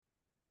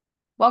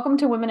Welcome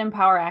to Women in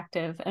Power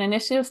Active, an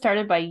initiative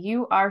started by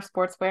UR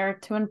Sportswear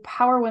to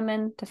empower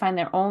women to find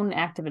their own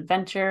active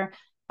adventure.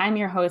 I'm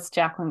your host,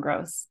 Jacqueline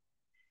Gross.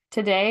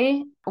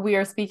 Today, we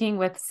are speaking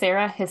with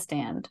Sarah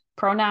Histand,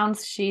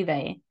 pronouns she,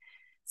 they.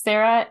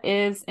 Sarah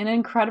is an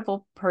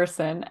incredible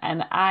person,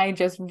 and I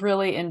just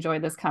really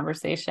enjoyed this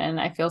conversation.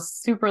 I feel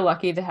super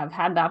lucky to have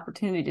had the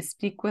opportunity to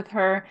speak with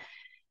her,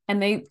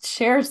 and they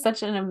share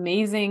such an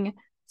amazing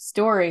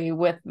story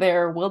with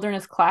their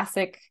wilderness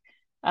classic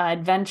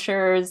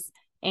adventures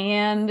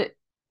and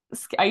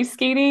ice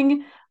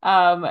skating.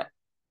 Um,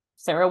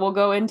 Sarah will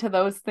go into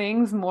those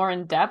things more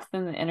in depth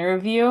in the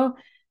interview.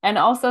 And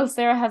also,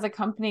 Sarah has a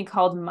company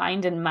called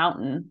Mind and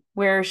Mountain,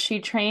 where she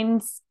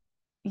trains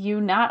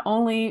you not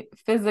only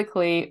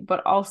physically,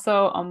 but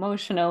also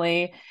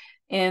emotionally.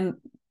 And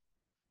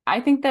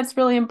I think that's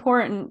really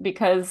important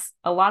because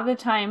a lot of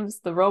the times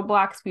the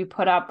roadblocks we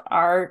put up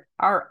are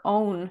our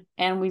own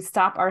and we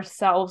stop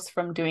ourselves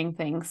from doing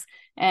things.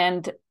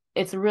 And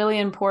it's really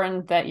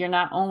important that you're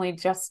not only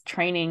just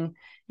training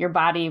your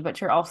body, but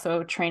you're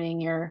also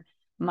training your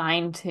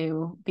mind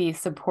to be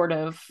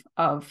supportive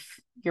of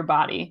your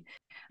body.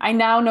 I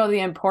now know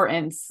the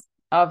importance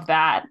of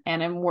that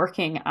and am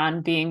working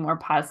on being more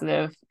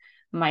positive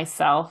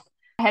myself.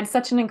 I had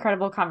such an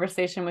incredible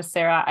conversation with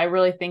Sarah. I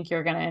really think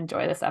you're going to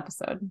enjoy this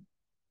episode.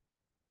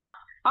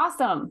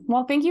 Awesome.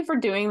 Well, thank you for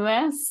doing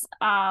this.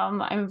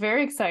 I'm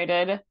very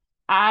excited.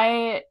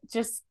 I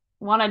just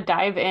want to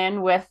dive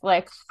in with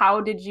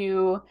how did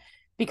you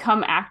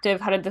become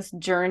active? How did this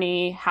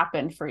journey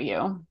happen for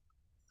you?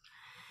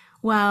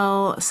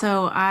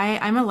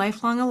 I'm a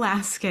lifelong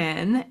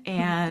Alaskan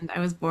and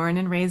I was born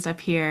and raised up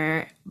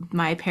here.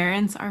 My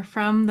parents are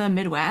from the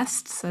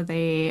Midwest, so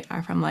they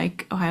are from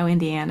like Ohio,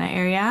 Indiana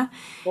area.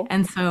 Cool.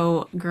 And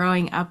so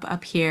growing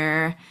up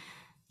here,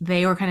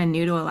 they were kind of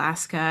new to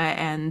Alaska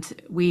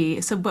and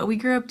but we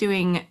grew up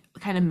doing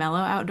kind of mellow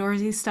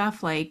outdoorsy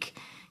stuff like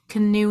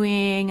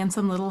canoeing and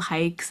some little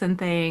hikes and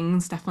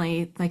things,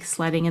 definitely like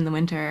sledding in the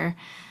winter.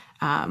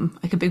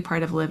 Like a big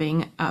part of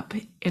living up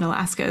in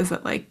Alaska is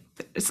that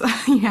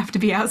you have to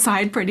be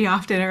outside pretty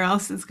often or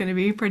else it's going to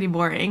be pretty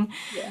boring.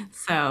 Yeah.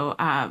 So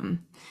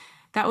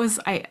that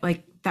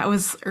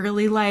was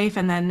early life,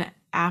 and then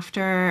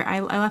after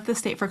I left the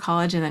state for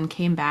college and then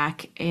came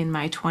back in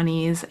my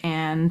 20s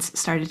and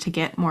started to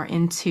get more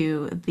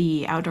into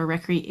the outdoor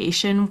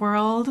recreation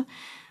world.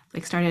 I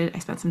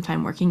spent some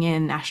time working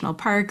in national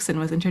parks and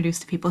was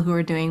introduced to people who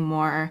were doing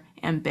more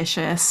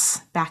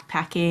ambitious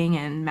backpacking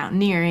and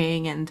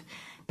mountaineering and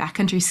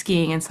backcountry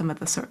skiing and some of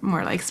the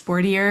more like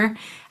sportier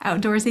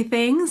outdoorsy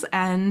things.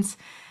 And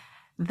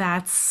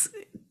that's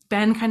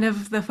been kind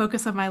of the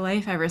focus of my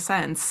life ever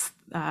since,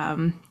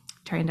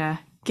 trying to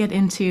get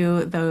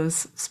into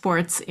those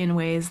sports in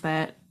ways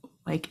that,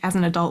 like, as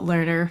an adult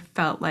learner,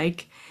 felt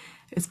like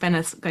it's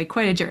been like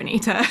quite a journey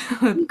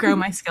to grow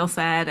my skill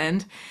set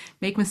and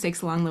make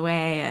mistakes along the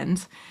way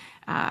and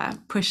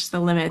push the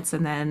limits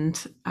and then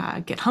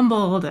get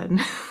humbled and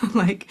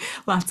like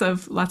lots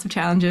of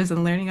challenges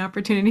and learning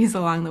opportunities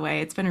along the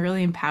way. It's been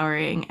really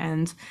empowering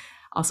and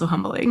also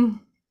humbling.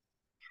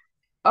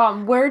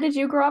 Where did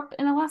you grow up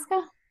in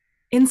Alaska?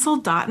 In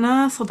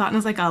Soldotna, Soldotna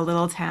is like a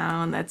little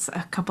town that's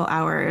a couple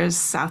hours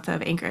south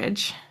of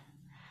Anchorage.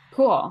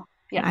 Cool.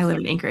 And I Yes. live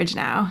in Anchorage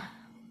now.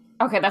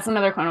 Okay, that's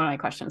another one of my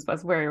questions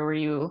was where were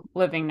you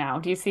living now?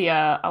 Do you see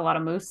a lot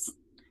of moose?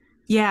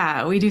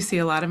 Yeah, we do see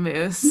a lot of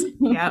moose.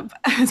 Yep.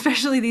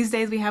 Especially these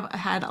days, we have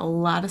had a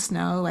lot of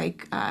snow,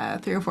 like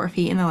 3 or 4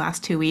 feet in the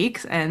last 2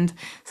 weeks. And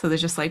so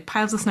there's just like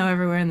piles of snow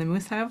everywhere, and the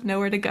moose have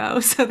nowhere to go.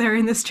 So they're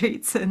in the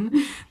streets and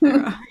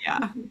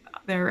yeah,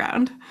 they're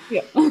around.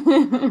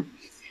 Yeah.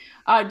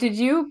 Did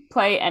you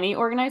play any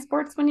organized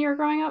sports when you were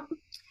growing up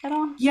at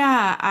all?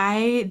 Yeah,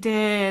 I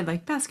did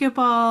like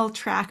basketball,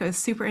 track. I was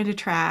super into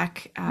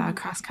track, Mhm.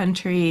 cross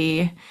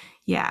country.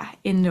 Yeah,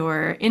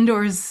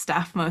 indoors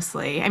stuff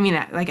mostly. I mean,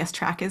 I guess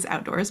track is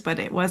outdoors, but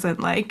it wasn't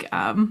like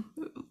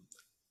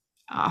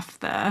off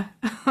the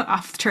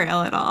off the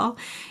trail at all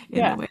in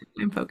the Yeah. way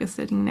that I'm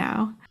focusing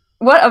now.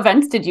 What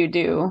events did you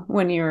do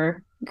when you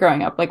were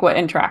growing up? Like what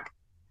in track?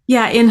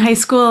 Yeah, in high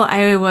school,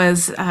 I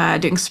was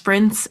doing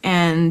sprints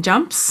and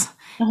jumps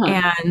Uh-huh.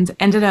 and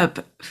ended up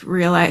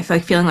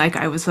feeling like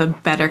I was a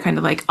better kind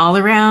of like all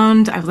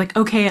around. I was like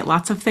okay at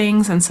lots of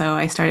things. And so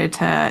I started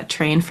to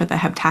train for the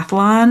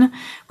heptathlon,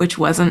 which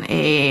wasn't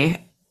an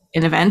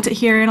event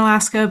here in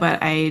Alaska,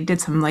 but I did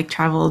some like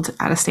traveled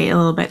out of state a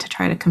little bit to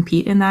try to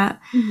compete in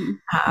that. Mhm.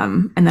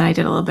 And then I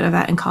did a little bit of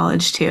that in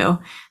college too.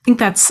 I think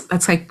that's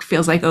like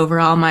feels like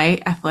overall my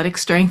athletic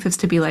strength is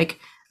to be like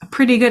a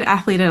pretty good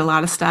athlete at a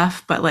lot of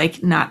stuff, but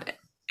like not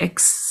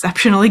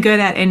exceptionally good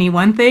at any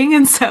one thing.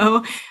 And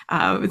so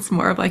it's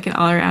more of like an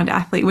all around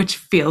athlete, which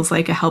feels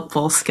like a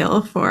helpful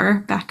skill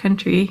for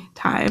backcountry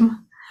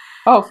time.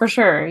 Oh, for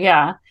sure.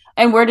 Yeah.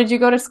 And where did you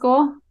go to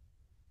school?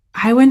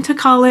 I went to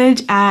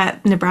college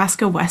at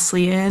Nebraska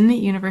Wesleyan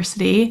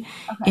University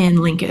Okay. in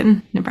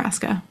Lincoln,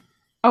 Nebraska.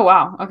 Oh,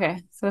 wow.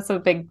 Okay. So that's a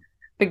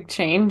big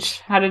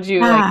change. How did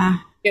you Yeah.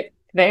 get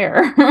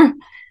there?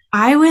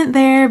 I went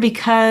there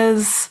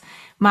because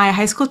My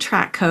high school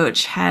track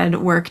coach had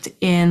worked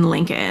in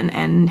Lincoln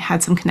and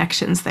had some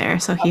connections there.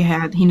 So he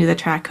knew the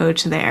track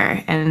coach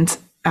there, and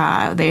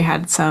they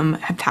had some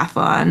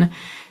heptathlon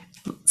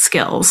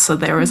skills. So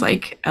there was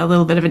like a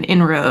little bit of an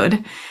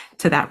inroad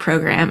to that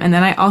program. And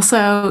then I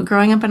also,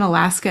 growing up in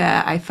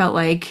Alaska, I felt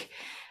like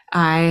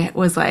I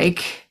was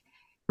like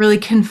really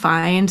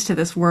confined to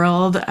this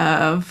world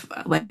of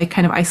like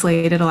kind of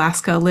isolated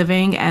Alaska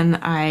living. And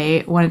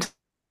I wanted to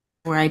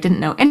where I didn't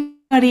know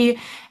anybody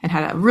and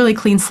had a really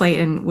clean slate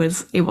and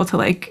was able to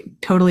like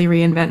totally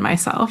reinvent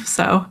myself.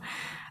 So,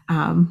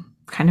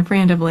 kind of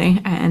randomly,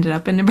 I ended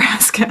up in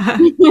Nebraska.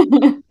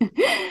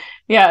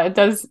 Yeah, it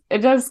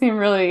does seem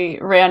really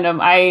random.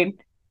 I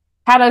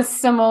had a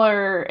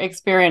similar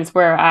experience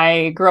where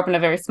I grew up in a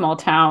very small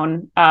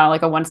town,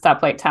 like a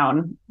one-stoplight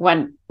town.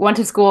 Went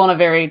to school in a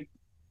very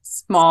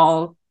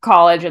small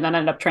college, and then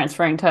ended up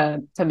transferring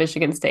to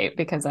Michigan State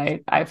because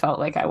I felt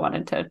like I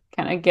wanted to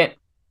kind of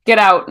get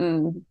out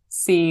and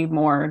see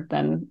more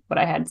than what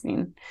I had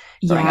seen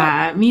growing up.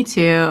 Yeah, me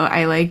too.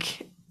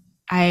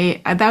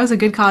 That was a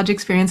good college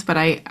experience, but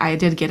I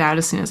did get out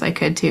as soon as I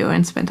could too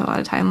and spent a lot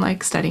of time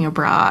like studying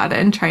abroad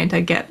and trying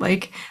to get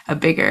like a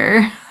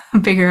bigger a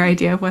bigger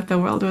idea of what the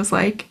world was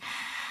like.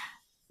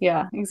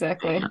 Yeah,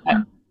 exactly.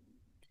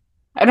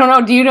 I don't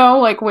know. Do you know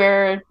like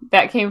where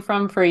that came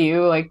from for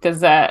you? Like,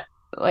 does that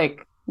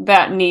like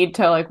that need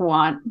to like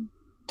want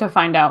to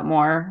find out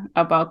more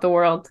about the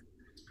world?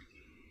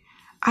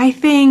 I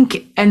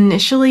think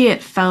initially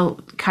it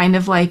felt kind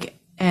of like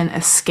an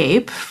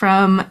escape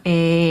from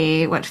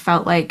a what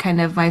felt like kind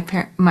of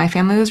my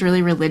family was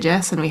really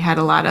religious and we had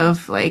a lot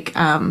of like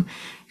kind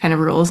of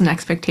rules and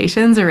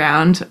expectations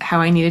around how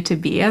I needed to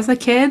be as a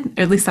kid.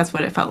 Or at least that's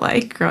what it felt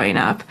like growing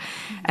up.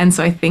 And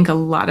so I think a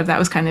lot of that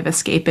was kind of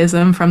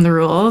escapism from the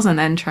rules and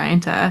then trying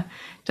to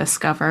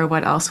discover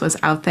what else was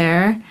out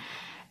there.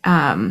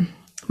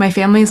 My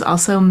family is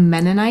also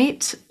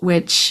Mennonite,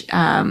 which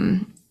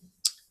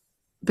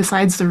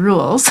besides the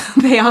rules,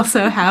 they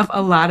also have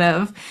a lot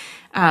of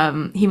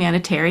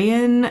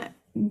humanitarian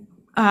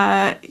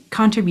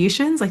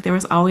contributions. Like there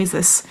was always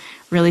this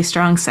really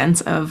strong sense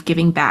of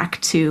giving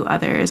back to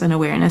others and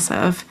awareness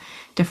of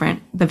the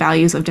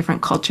values of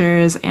different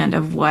cultures and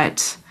of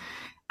what,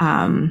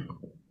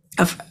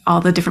 of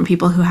all the different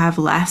people who have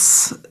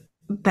less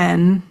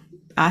than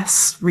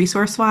us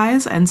resource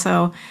wise. And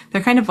so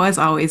there kind of was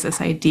always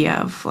this idea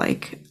of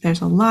like,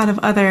 there's a lot of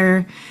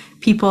other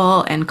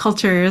people and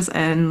cultures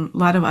and a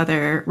lot of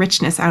other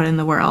richness out in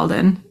the world.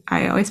 And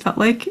I always felt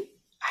like I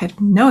had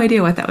no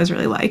idea what that was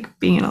really like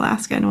being in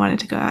Alaska and wanted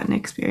to go out and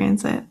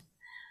experience it.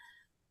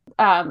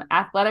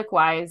 Athletic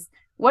wise,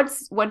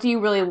 what do you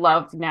really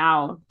love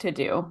now to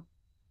do?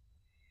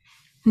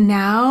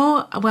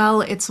 Now,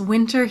 well, it's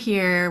winter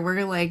here.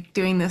 We're like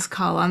doing this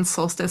call on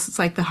solstice. It's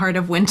like the heart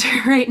of winter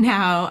right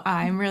now.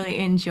 I'm really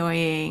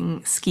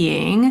enjoying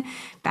skiing,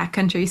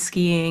 backcountry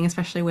skiing,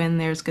 especially when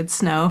there's good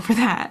snow for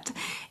that.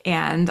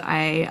 And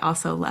I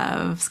also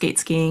love skate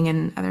skiing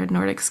and other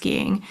Nordic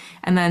skiing.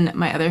 And then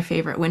my other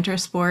favorite winter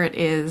sport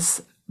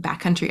is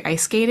backcountry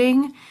ice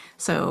skating.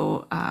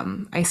 So,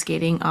 ice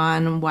skating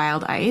on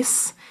wild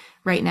ice.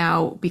 Right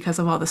now, because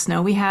of all the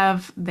snow we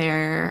have,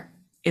 there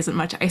isn't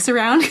much ice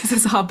around because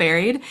it's all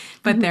buried,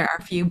 but there are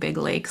a few big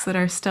lakes that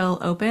are still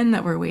open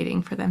that we're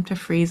waiting for them to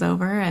freeze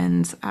over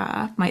and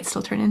might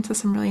still turn into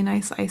some really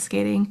nice ice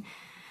skating.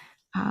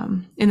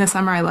 In the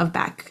summer, I love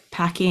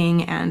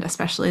backpacking and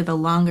especially the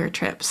longer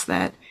trips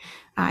that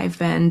I've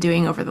been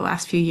doing over the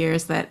last few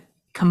years that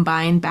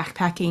combine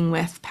backpacking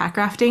with pack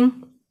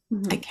rafting,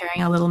 Mhm. like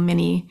carrying a little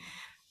mini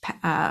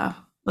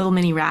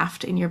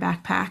raft in your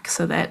backpack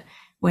so that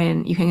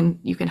when you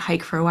can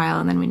hike for a while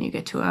and then when you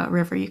get to a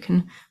river you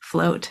can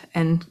float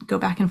and go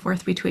back and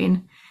forth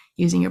between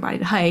using your body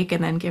to hike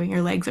and then giving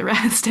your legs a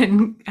rest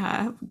and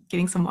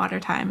getting some water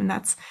time, and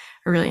that's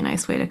a really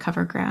nice way to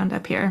cover ground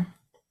up here.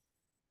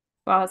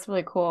 Wow, that's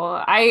really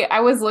cool.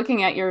 I was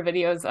looking at your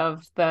videos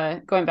of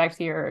the going back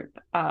to your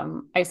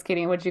ice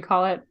skating, what'd you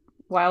call it?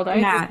 Wild ice?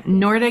 Yeah,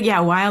 Nordic,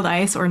 yeah, wild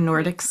ice or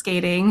Nordic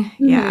skating. Mhm.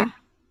 Yeah.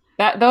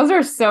 That those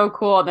are so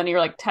cool. And then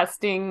you're like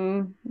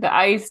testing the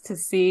ice to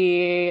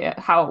see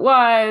how it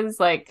was.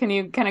 Like, can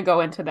you kind of go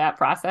into that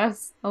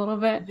process a little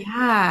bit?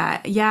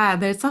 Yeah, yeah,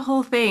 there's a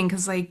whole thing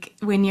because like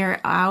when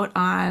you're out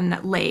on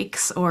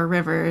lakes or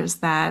rivers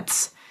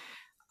that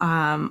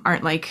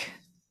aren't like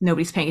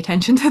nobody's paying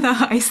attention to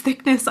the ice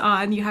thickness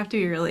on. You have to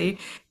be really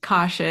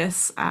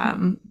cautious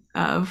of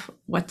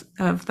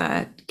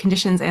the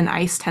conditions, and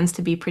ice tends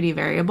to be pretty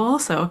variable.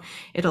 So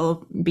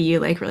it'll be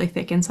like really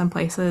thick in some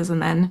places and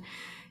then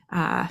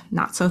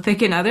not so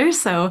thick in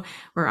others. So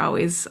we're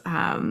always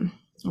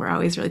we're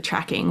always really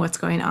tracking what's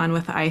going on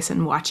with the ice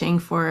and watching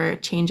for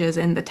changes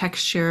in the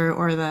texture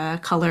or the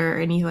color or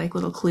any like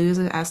little clues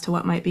as to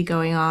what might be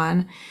going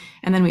on.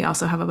 And then we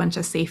also have a bunch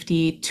of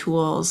safety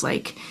tools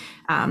like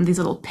these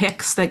little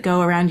picks that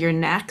go around your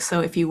neck. So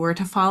if you were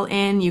to fall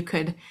in, you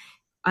could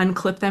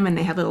unclip them and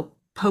they have little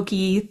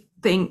pokey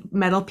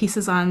metal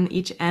pieces on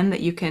each end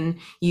that you can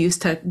use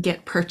to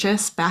get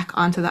purchase back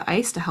onto the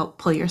ice to help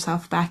pull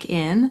yourself back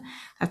in.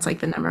 That's like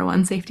the number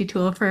one safety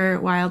tool for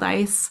wild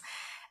ice.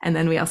 And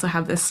then we also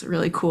have this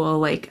really cool,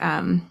 like,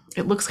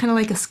 it looks kind of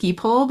like a ski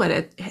pole, but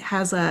it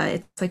has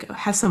it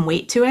has some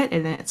weight to it,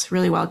 and it's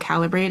really well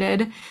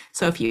calibrated.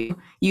 So if you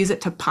use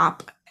it to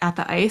pop at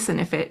the ice, and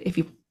if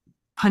you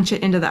punch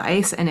it into the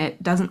ice and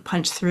it doesn't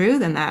punch through,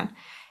 then that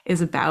is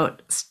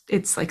about,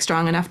 it's like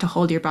strong enough to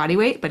hold your body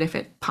weight. But if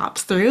it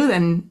pops through,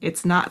 then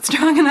it's not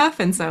strong enough.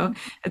 And so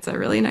it's a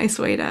really nice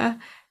way to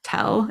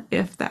tell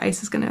if the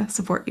ice is going to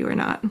support you or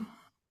not.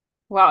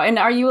 Wow. And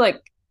are you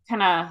like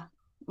kind of,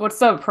 what's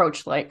the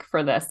approach like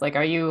for this? Like,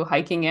 are you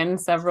hiking in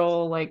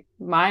several like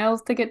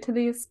miles to get to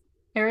these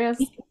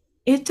areas?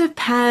 It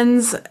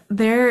depends.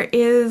 There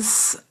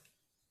is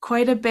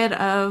quite a bit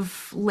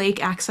of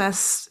lake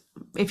access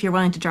if you're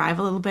willing to drive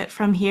a little bit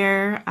from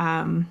here.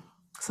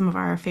 Some of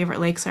our favorite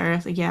lakes are,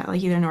 like, yeah,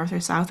 like either north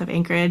or south of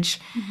Anchorage,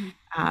 Mhm.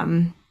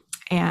 um,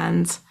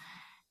 and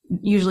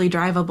usually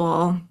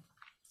drivable.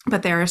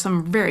 But there are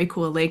some very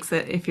cool lakes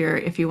that if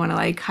you want to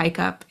like hike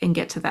up and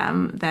get to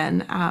them,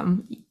 then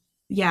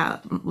yeah,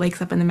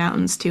 lakes up in the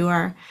mountains too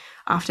are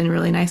often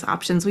really nice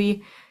options.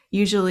 We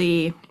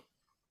usually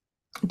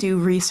do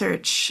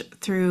research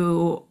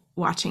through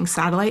watching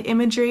satellite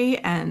imagery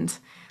and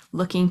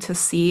looking to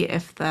see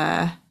if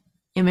the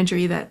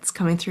imagery that's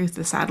coming through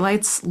the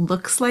satellites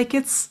looks like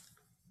it's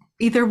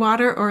either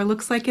water or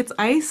looks like it's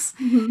ice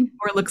Mhm.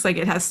 or looks like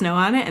it has snow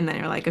on it. And then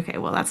you're like, okay,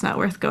 well, that's not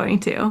worth going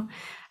to.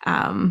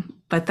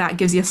 But that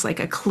gives us like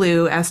a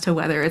clue as to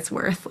whether it's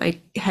worth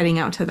like heading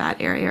out to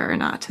that area or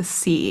not to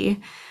see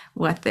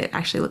what it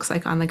actually looks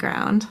like on the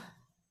ground.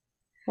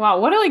 Wow,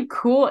 what a like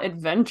cool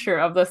adventure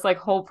of this like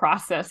whole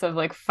process of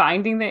like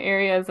finding the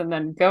areas and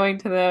then going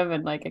to them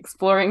and like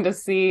exploring to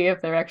see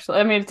if they're actually,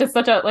 I mean, it's just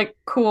such a like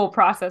cool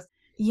process.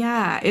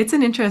 Yeah, it's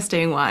an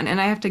interesting one. And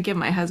I have to give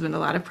my husband a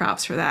lot of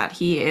props for that.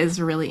 He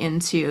is really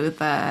into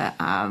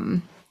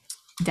the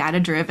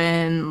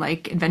data-driven,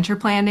 like adventure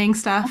planning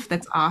stuff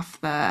that's off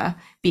the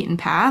beaten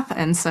path.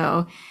 And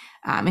so,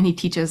 and he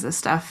teaches this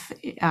stuff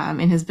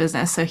in his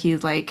business. So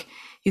he's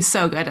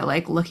so good at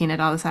like looking at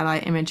all the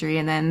satellite imagery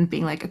and then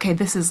being like, okay,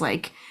 this is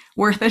like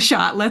worth a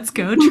shot. Let's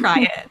go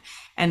try it.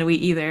 And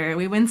we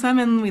win some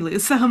and we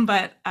lose some,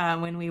 but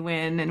when we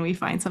win and we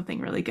find something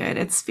really good,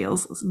 it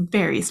feels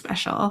very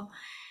special.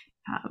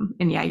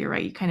 And yeah, you're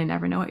right. You kind of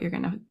never know what you're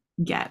gonna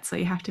get, so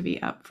you have to be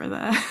up for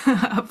the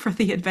up for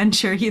the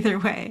adventure either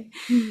way.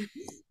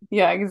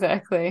 Yeah,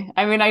 exactly.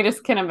 I mean, I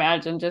just can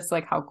imagine just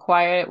like how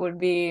quiet it would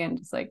be and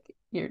just like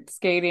you're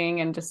skating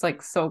and just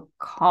like so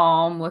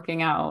calm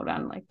looking out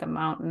on like the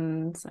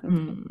mountains and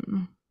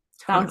Mm,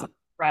 sounds totally.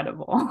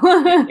 incredible.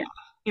 Yeah,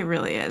 it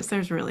really is.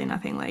 There's really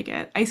nothing like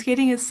it. Ice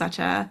skating is such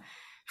a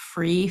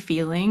free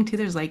feeling too.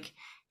 There's like,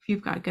 if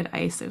you've got good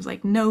ice, there's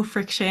like no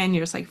friction.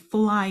 You're just like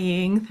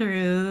flying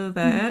through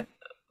the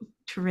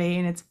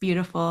terrain. It's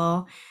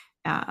beautiful.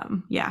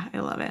 Yeah, I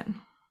love it.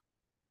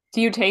 Do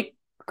you take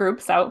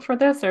groups out for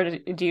this or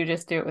do you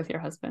just do it with your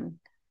husband?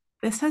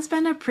 This has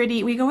been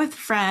we go with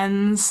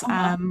friends.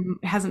 Uh-huh.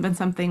 It hasn't been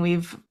something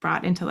we've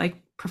brought into like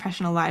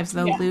professional lives,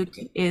 though Yeah. Luke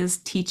is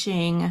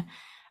teaching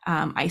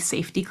ice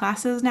safety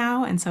classes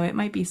now. And so it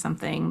might be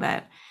something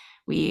that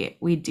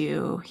we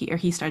do,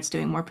 he starts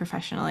doing more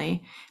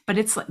professionally. But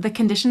it's the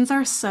conditions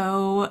are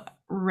so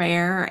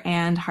rare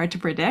and hard to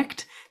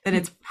predict that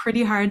it's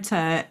pretty hard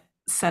to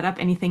set up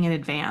anything in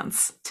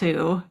advance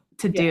to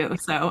Yeah. do.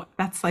 So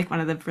that's like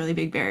one of the really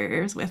big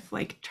barriers with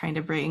like trying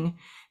to bring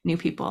new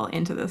people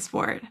into the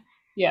sport.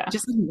 Yeah.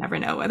 Just never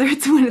know whether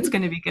it's when it's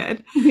going to be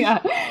good. Yeah.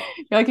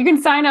 You're like, you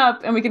can sign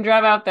up and we can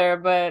drive out there,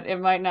 but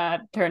it might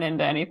not turn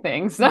into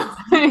anything. So,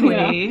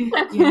 Exactly.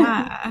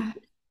 Yeah.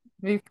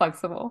 be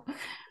flexible. Um,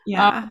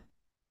 Yeah.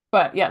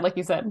 but yeah, like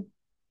you said,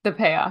 the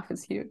payoff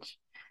is huge.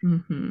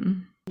 Hmm.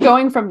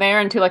 Going from there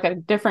into like a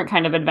different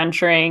kind of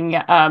adventuring,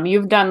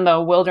 you've done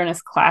the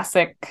Wilderness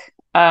Classic,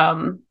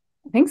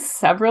 I think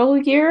several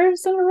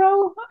years in a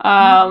row.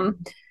 Yeah.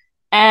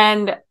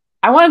 And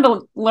I wanted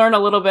to learn a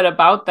little bit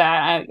about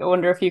that. I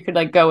wonder if you could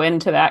like go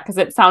into that because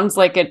it sounds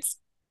like it's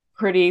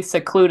pretty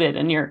secluded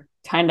and you're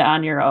kind of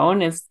on your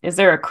own. Is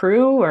there a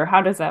crew or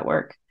how does that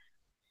work?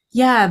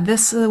 Yeah,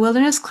 this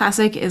Wilderness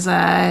Classic is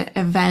a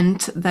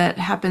event that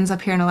happens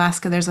up here in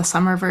Alaska. There's a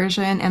summer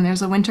version and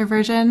there's a winter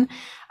version.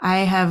 I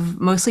have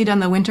mostly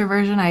done the winter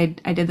version. I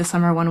did the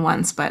summer one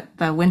once, but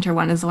the winter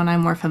one is the one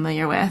I'm more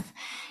familiar with.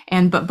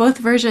 And but both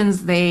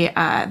versions, they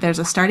there's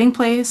a starting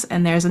place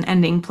and there's an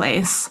ending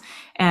place.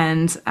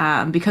 And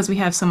because we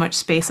have so much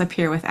space up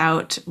here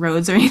without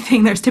roads or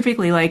anything, there's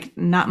typically like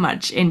not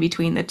much in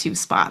between the two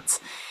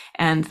spots.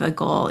 And the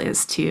goal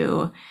is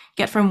to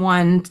get from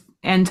one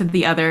end to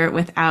the other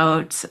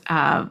without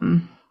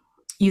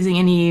using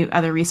any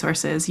other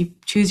resources. You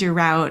choose your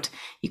route,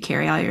 you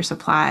carry all your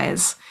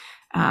supplies.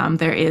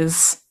 There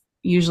is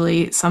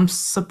usually some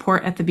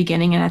support at the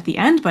beginning and at the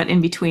end, but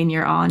in between,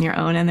 you're all on your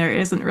own, and there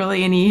isn't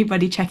really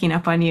anybody checking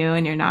up on you,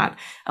 and you're not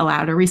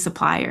allowed a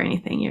resupply or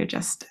anything. You're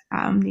just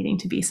needing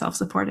to be self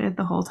supported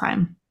the whole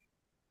time.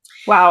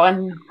 Wow.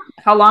 And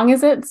how long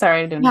is it?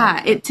 Sorry to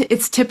interrupt. Yeah,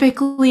 it's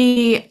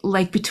typically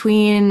like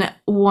between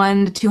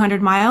 1 to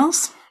 200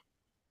 miles,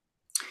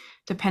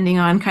 depending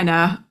on kind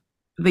of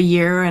the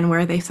year and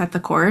where they set the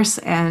course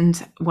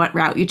and what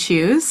route you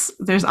choose.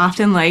 There's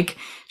often like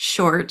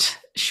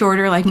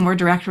shorter, like more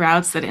direct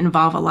routes that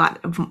involve a lot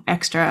of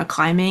extra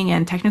climbing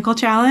and technical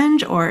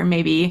challenge, or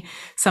maybe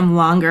some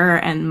longer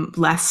and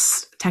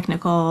less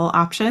technical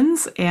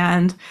options.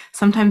 And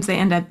sometimes they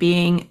end up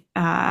being,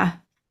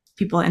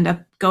 people end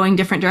up going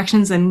different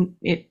directions and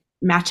it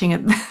matching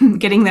it,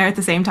 getting there at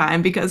the same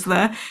time because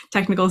the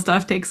technical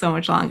stuff takes so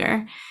much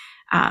longer.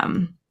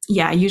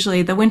 Yeah,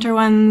 usually the winter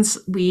ones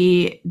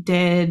we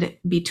did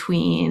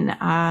between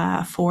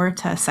 4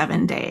 to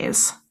 7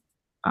 days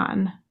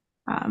on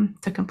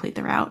to complete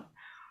the route.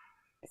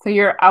 So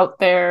you're out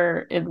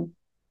there in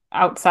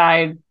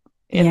outside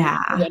in the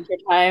Yeah,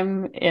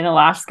 wintertime in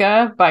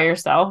Alaska by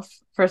yourself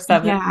for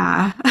 7.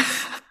 yeah,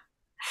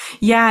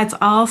 yeah. It's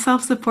all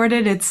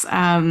self-supported. It's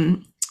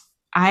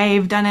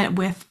I've done it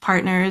with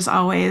partners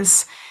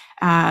always.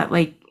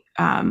 Like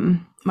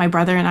my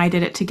brother and I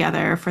did it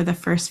together for the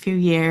first few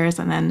years,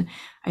 and then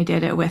I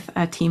did it with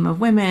a team of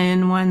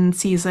women one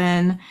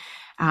season.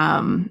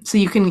 So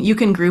you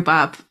can group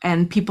up,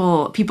 and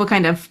people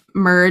kind of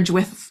merge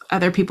with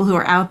other people who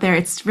are out there.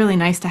 It's really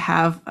nice to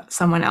have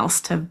someone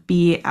else to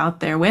be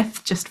out there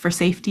with, just for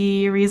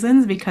safety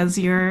reasons, because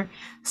you're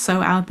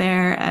so out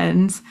there,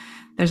 and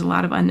there's a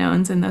lot of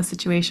unknowns in those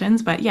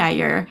situations. But yeah,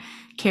 you're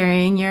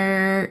carrying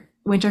your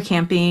winter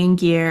camping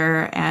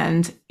gear,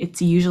 and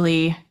it's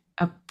usually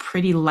a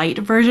pretty light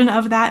version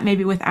of that,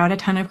 maybe without a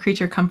ton of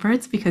creature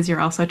comforts, because you're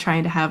also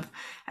trying to have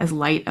as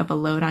light of a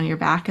load on your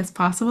back as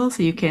possible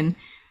so you can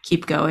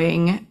keep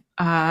going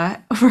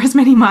for as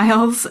many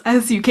miles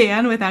as you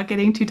can without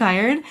getting too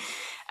tired.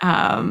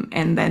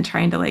 And then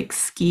trying to like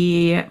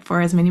ski for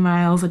as many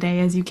miles a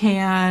day as you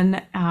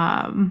can,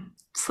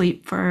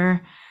 sleep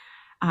for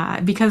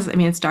because I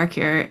mean it's dark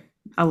here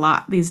a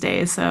lot these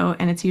days, so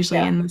and it's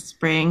usually Yeah. in the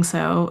spring,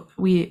 so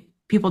we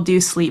people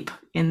do sleep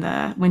in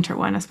the winter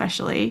one,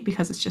 especially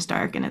because it's just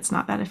dark and it's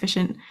not that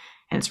efficient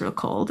and it's real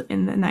cold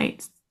in the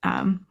night.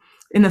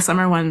 In the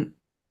summer one,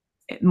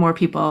 more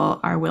people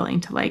are willing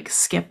to like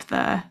skip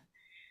the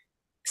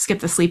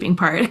sleeping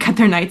part, cut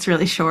their nights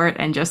really short,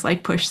 and just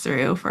like push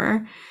through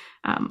for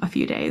a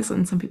few days.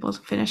 And some people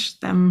finish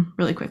them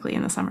really quickly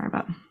in the summer,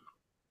 but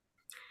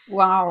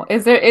Wow.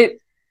 Is there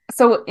it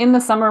so in the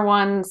summer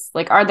ones,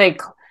 like are they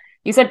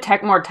you said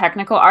more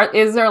technical.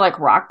 Is there like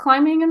rock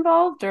climbing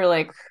involved or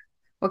like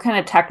what kind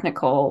of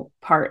technical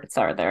parts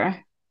are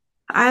there?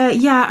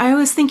 yeah, I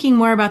was thinking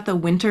more about the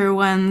winter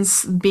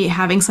ones be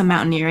having some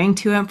mountaineering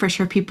to them for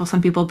sure.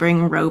 Some people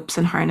bring ropes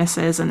and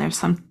harnesses, and there's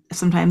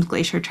sometimes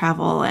glacier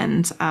travel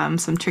and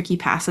some tricky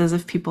passes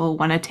if people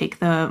want to take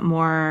the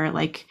more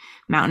like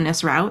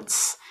mountainous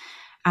routes.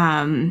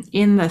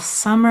 In the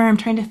summer, I'm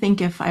trying to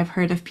think if I've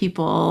heard of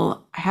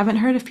people. I haven't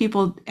heard of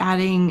people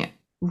adding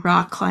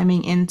rock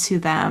climbing into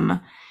them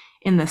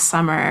in the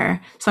summer.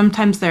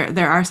 Sometimes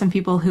there are some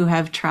people who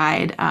have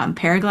tried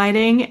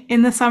paragliding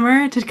in the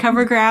summer to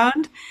cover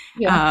ground.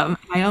 Yeah.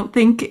 I don't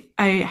think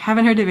I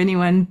haven't heard of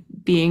anyone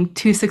being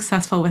too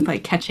successful with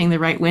like catching the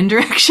right wind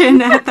direction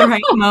at the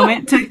right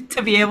moment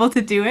to be able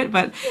to do it,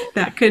 but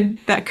that could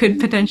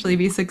potentially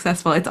be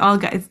successful. It's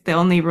the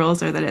only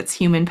rules are that it's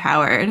human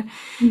powered,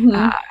 Hmm.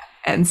 uh,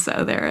 and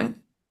so there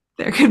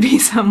could be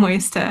some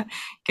ways to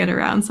get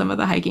around some of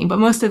the hiking, but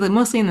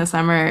mostly in the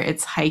summer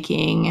it's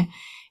hiking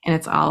and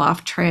it's all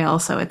off trail.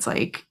 So it's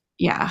like,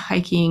 yeah,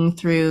 hiking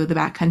through the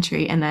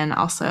backcountry and then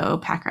also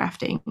pack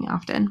rafting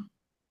often.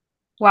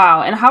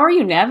 Wow. And how are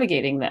you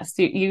navigating this?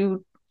 Do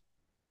you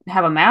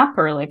have a map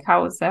or like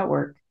how does that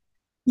work?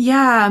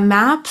 Yeah,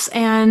 maps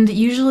and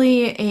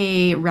usually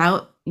a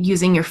route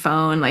using your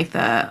phone, like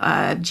the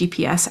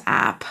GPS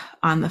app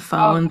on the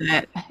phone Okay.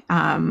 that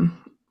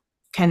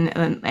can,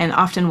 and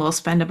often we'll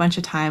spend a bunch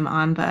of time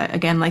on the,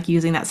 again, like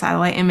using that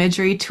satellite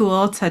imagery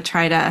tool to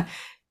try to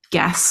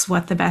guess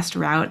what the best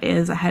route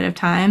is ahead of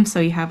time. So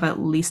you have at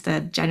least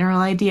a general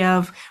idea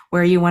of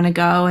where you want to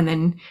go and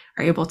then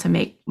are able to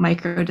make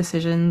micro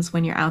decisions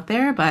when you're out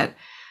there. But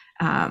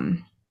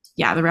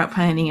yeah, the route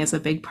planning is a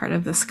big part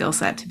of the skill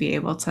set to be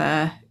able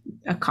to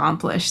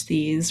accomplish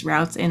these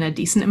routes in a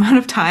decent amount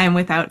of time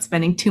without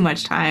spending too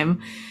much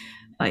time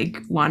like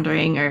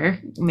wandering or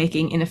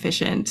making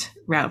inefficient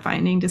route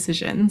finding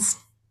decisions.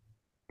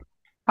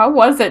 How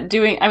was it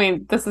doing? I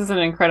mean, this is an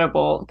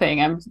incredible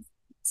thing. I'm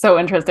so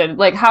interested.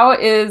 Like how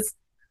was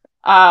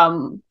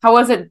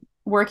it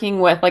working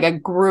with like a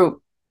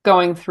group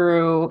going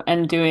through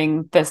and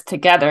doing this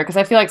together? Because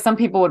I feel like some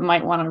people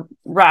might want to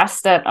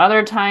rest at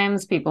other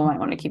times, people might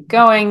want to keep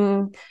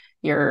going.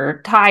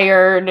 You're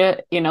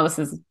tired, this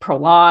is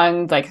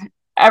prolonged, like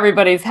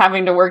everybody's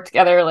having to work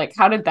together. Like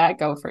how did that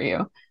go for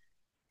you?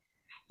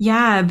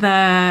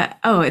 Yeah,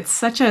 it's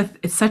such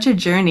a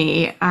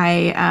journey.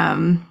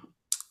 I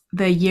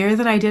the year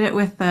that I did it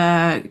with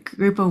the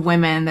group of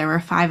women, there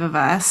were five of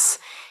us,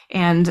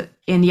 And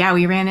yeah,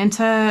 we ran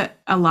into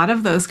a lot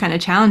of those kind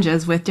of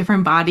challenges with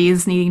different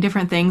bodies needing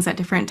different things at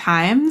different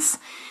times.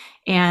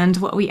 And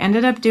what we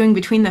ended up doing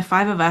between the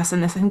five of us,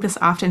 and this I think this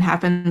often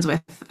happens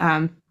with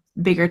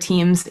bigger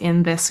teams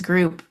in this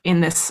group in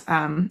this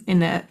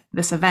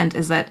event,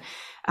 is that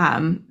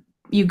um,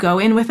 you go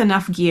in with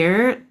enough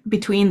gear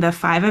between the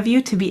five of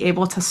you to be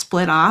able to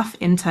split off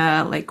into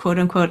like quote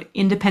unquote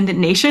independent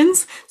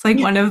nations. It's like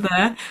one of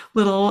the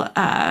little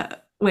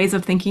ways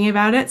of thinking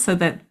about it, so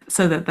that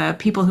the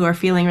people who are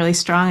feeling really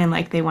strong and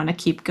like they want to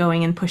keep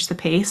going and push the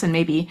pace and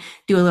maybe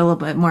do a little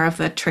bit more of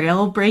the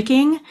trail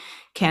breaking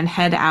can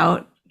head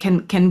out,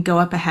 can go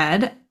up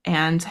ahead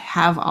and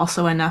have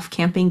also enough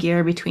camping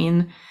gear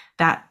between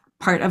that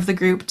part of the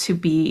group to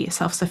be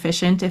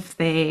self-sufficient if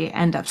they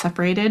end up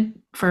separated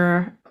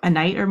for a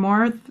night or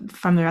more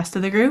from the rest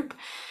of the group.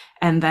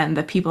 And then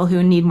the people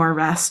who need more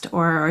rest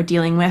or are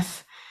dealing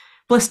with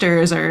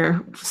blisters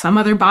or some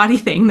other body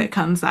thing that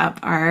comes up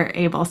are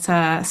able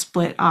to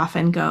split off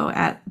and go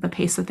at the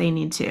pace that they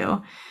need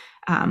to.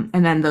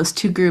 And then those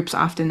two groups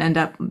often end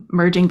up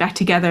merging back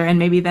together, and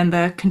maybe then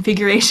the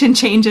configuration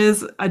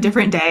changes a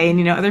different day,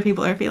 and other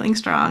people are feeling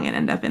strong and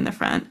end up in the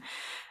front.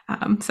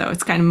 So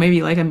it's kind of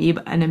maybe like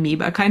an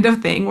amoeba kind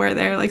of thing where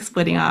they're like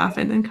splitting off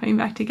and then coming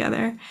back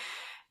together.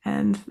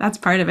 And that's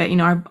part of it.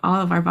 All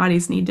of our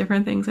bodies need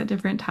different things at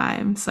different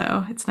times.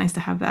 So it's nice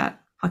to have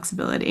that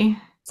flexibility.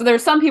 So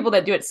there's some people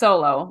that do it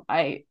solo.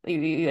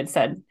 You had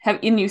said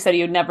and you said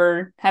you'd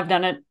never have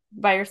done it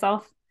by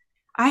yourself.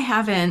 I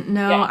haven't.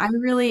 No, Yeah. I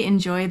really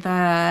enjoy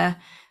the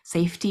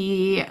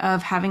safety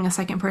of having a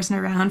second person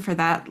around for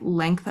that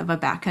length of a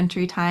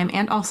backcountry time,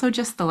 and also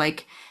just the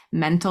like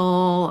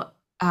mental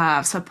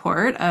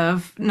support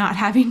of not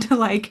having to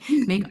like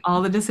make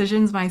all the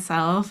decisions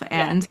myself.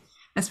 Yeah. And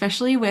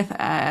especially with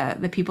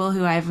the people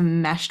who I've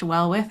meshed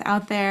well with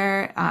out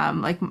there,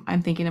 like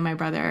I'm thinking of my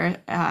brother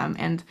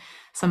and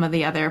some of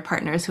the other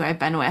partners who I've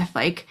been with,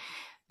 like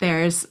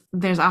there's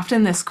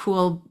often this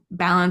cool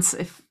balance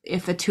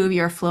if the two of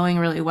you are flowing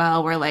really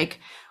well, where like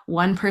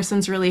one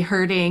person's really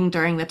hurting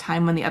during the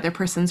time when the other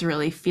person's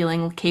really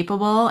feeling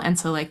capable, and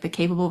so like the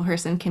capable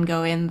person can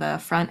go in the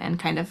front and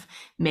kind of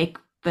make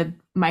the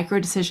micro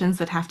decisions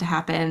that have to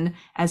happen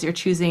as you're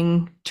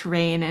choosing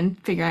terrain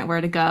and figuring out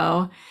where to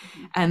go,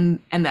 and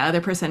the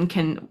other person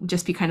can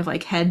just be kind of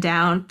like head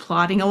down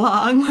plodding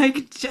along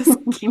like just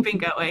keeping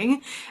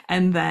going.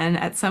 And then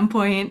at some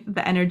point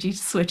the energy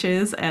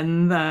switches,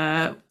 and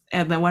the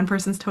one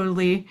person's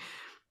totally,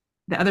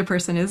 the other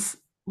person is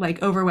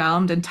like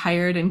overwhelmed and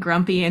tired and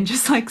grumpy and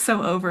just like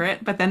so over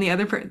it, but then the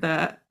other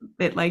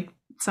it like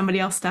somebody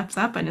else steps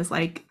up and is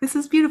like, this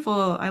is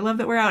beautiful, I love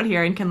that we're out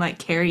here, and can like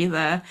carry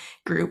the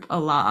group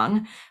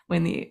along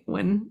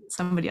when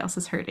somebody else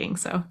is hurting.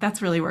 So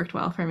that's really worked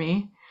well for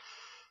me.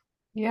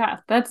 Yeah,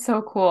 that's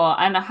so cool.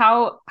 And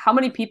how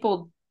many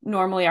people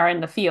normally are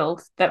in the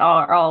field that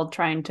are all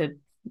trying to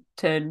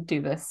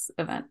do this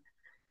event?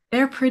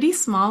 They're pretty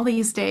small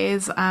these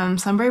days,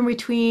 somewhere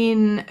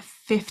between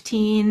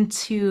 15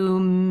 to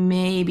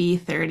maybe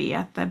 30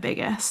 at the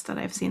biggest that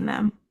I've seen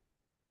them.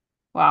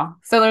 Wow.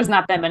 So there's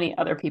not that many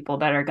other people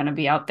that are going to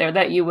be out there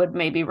that you would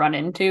maybe run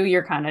into.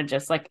 You're kind of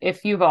just like,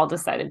 if you've all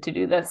decided to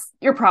do this,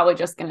 you're probably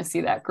just going to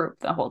see that group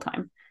the whole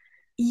time.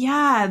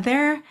 Yeah,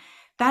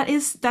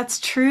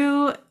 that's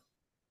true.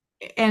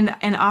 And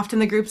often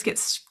the groups get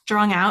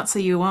strung out, so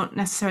you won't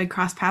necessarily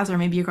cross paths, or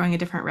maybe you're going a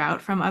different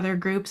route from other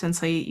groups, and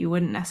so you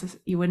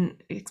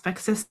wouldn't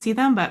expect to see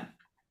them.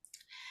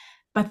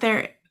 But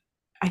there,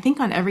 I think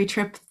on every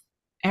trip,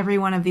 every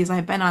one of these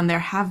I've been on, there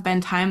have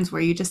been times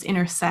where you just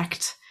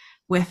intersect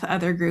with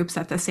other groups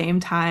at the same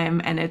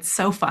time, and it's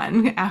so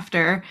fun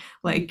after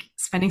like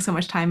spending so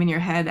much time in your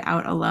head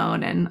out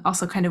alone and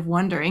also kind of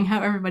wondering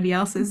how everybody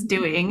else is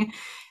doing.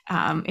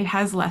 It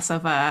has less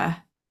of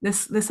a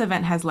this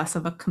event has less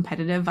of a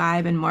competitive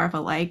vibe and more of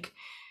a like,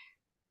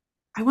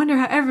 I wonder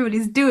how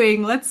everybody's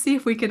doing. Let's see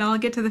if we can all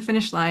get to the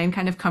finish line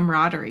kind of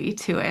camaraderie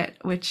to it,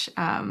 which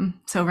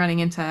so running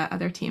into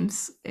other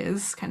teams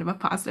is kind of a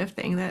positive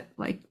thing that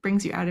like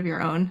brings you out of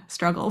your own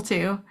struggle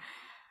too.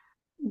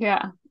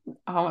 Yeah.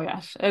 Oh my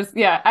gosh.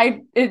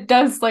 It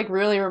does like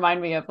really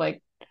remind me of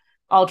like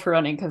ultra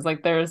running, because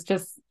like there's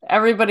just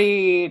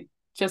everybody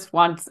just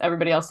wants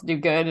everybody else to do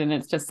good, and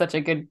it's just such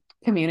a good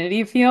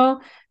community feel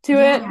to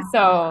it. Yeah.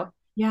 So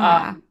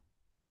Yeah.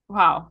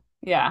 wow.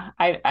 Yeah.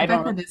 I I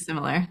don't bet know. that is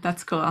similar.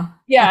 That's cool. I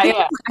Yeah, think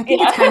yeah. I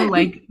think it's kind Yeah. of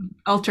like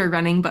ultra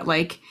running, but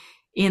like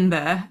in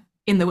the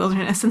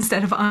wilderness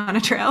instead of on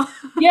a trail.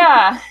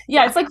 Yeah, yeah,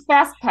 Yeah. it's like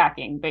fast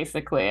packing,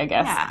 basically, I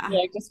guess. Yeah.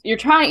 Like just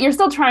you're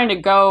still trying to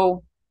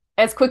go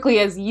as quickly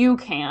as you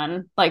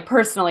can, like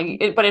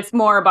personally, but it's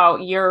more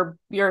about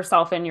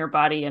yourself and your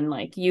body, and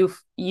like you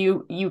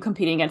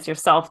competing against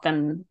yourself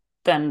than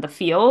the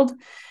field,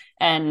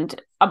 and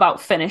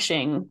about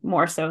finishing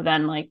more so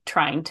than like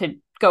trying to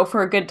go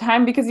for a good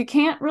time, because you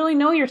can't really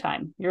know your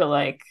time. You're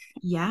like,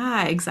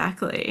 Yeah,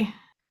 exactly.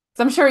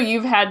 so I'm sure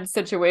you've had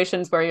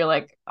situations where you're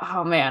like,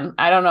 oh man,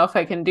 I don't know if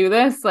I can do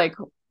this. Like,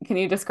 can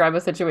you describe a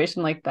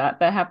situation like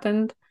that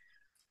happened?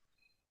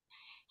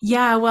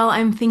 Yeah, well,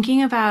 I'm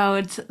thinking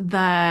about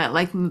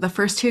the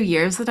first 2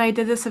 years that I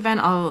did this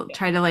event. I'll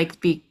try to like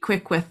be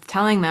quick with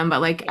telling them,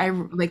 but like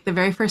the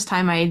very first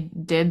time I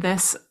did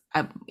this,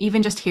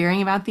 even just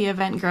hearing about the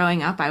event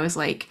growing up, I was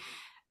like,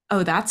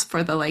 oh, that's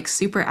for the like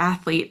super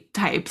athlete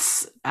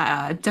types.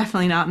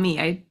 Definitely not me.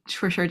 I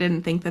for sure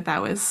didn't think that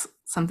that was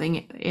something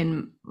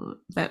in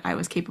that I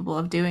was capable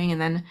of doing.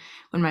 And then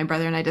when my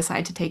brother and I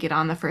decided to take it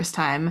on the first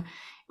time,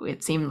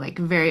 it seemed like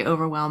very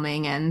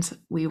overwhelming and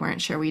we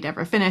weren't sure we'd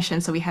ever finish.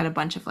 And so we had a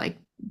bunch of like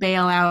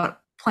bailout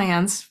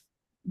plans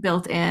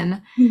built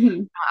in.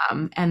 Mhm.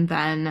 And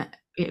then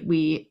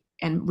we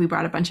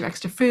brought a bunch of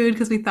extra food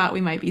because we thought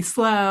we might be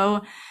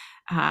slow.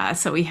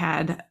 So we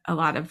had a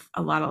lot of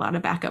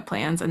backup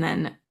plans. And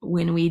then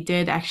when we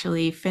did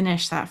actually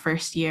finish that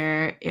first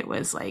year, it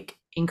was like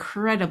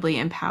incredibly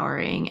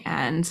empowering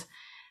and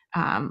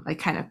I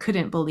kind of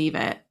couldn't believe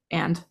it.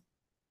 And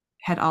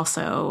had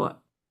also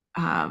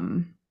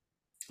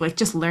like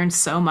just learned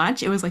so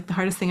much. It was like the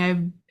hardest thing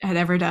I had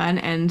ever done.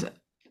 And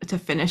to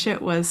finish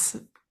it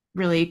was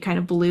really kind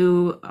of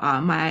blew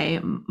my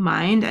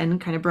mind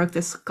and kind of broke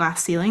this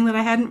glass ceiling that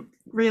I hadn't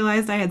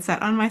realized I had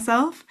set on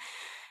myself.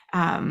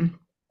 Um,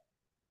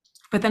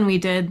 but then we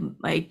did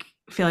like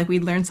feel like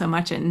we'd learned so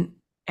much and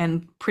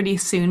pretty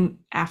soon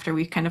after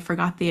we kind of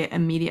forgot the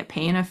immediate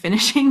pain of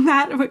finishing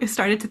that, we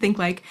started to think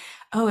like,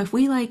 oh, if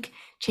we like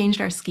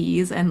changed our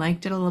skis and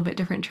like did a little bit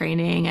different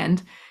training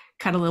and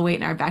cut a little weight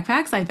in our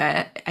backpacks, I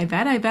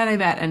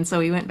bet. And so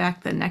we went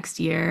back the next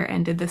year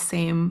and did the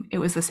same. It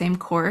was the same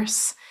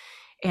course,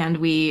 and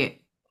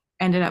we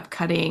ended up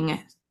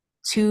cutting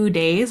 2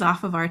 days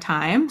off of our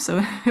time.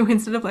 So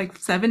instead of like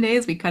 7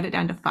 days, we cut it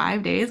down to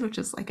 5 days, which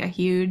is like a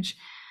huge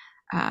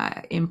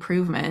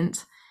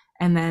improvement.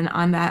 And then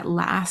on that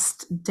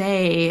last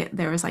day,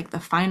 there was like the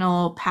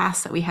final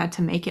pass that we had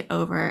to make it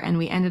over. And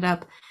we ended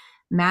up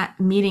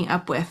meeting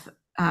up with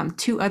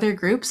two other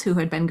groups who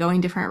had been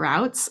going different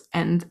routes.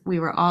 And we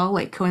were all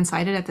like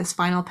coincided at this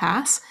final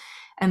pass.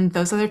 And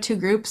those other two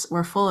groups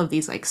were full of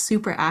these like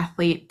super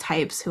athlete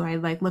types who I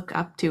like look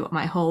up to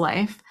my whole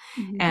life.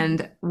 Mhm.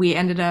 And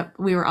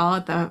we were all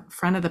at the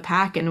front of the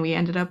pack and we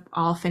ended up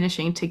all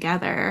finishing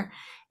together.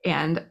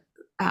 And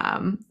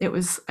it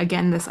was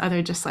again this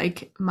other just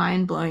like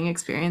mind blowing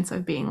experience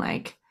of being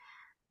like,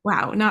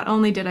 wow, not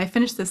only did I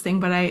finish this thing,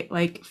 but I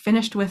like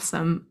finished with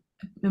some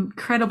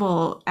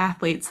incredible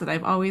athletes that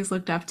I've always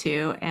looked up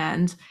to.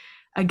 And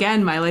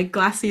again, my like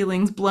glass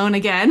ceiling's blown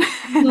again.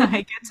 And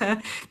I get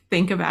to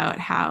think about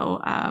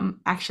how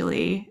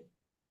actually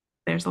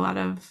there's a lot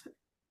of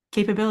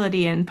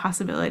capability and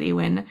possibility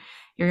when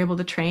you're able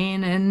to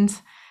train and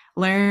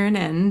learn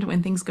and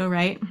when things go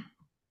right.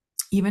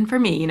 Even for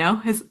me,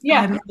 I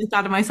Yeah. hadn't really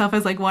thought of myself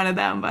as like one of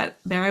them, but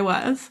there I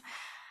was.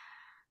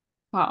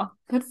 Wow.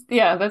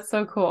 That's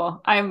so cool.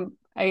 I don't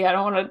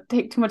want to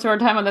take too much of our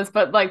time on this,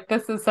 but like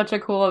this is such a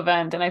cool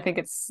event and I think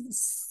it's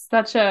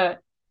such an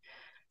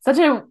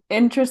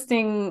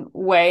interesting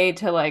way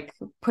to like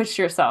push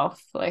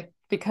yourself, like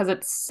because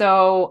it's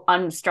so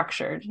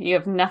unstructured. You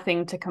have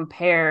nothing to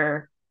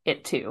compare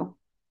it to,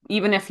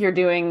 even if you're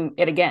doing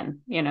it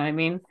again, you know what I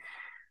mean? So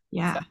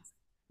Yeah.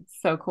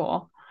 it's so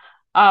cool.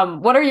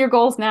 What are your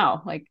goals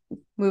now? Like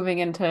moving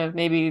into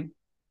maybe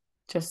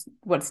just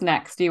what's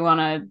next?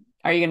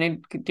 Are you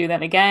going to do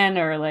that again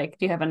or like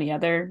do you have any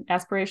other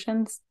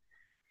aspirations?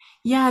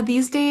 Yeah,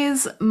 these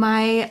days so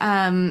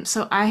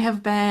I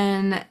have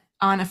been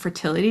on a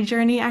fertility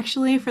journey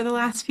actually for the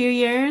last few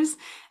years,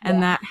 and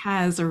Yeah. that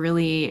has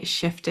really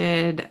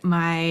shifted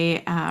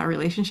my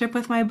relationship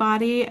with my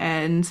body,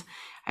 and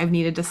I've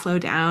needed to slow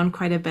down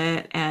quite a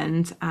bit,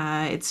 and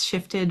it's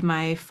shifted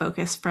my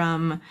focus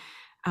from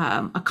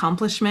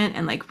accomplishment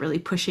and like really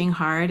pushing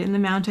hard in the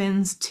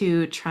mountains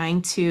to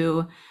trying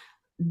to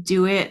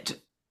do it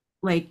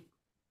like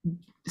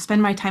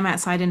spend my time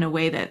outside in a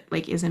way that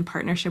like is in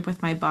partnership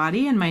with my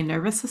body and my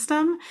nervous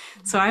system.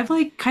 So I've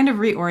like kind of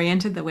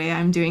reoriented the way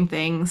I'm doing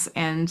things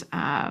and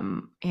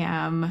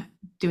am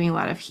doing a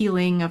lot of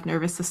healing of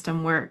nervous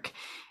system work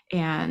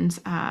and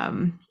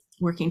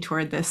working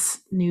toward this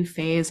new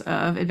phase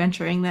of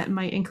adventuring that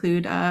might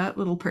include a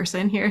little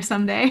person here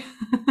someday.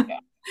 Yeah.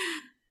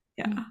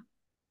 Yeah.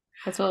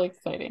 That's really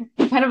exciting.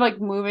 Kind of like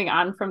moving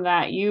on from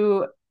that,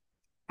 you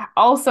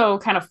also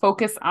kind of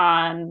focus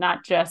on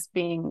not just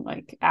being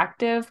like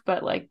active,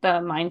 but like the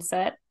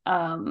mindset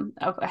of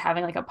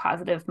having like a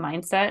positive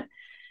mindset.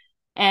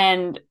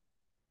 And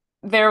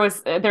there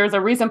was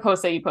a recent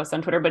post that you post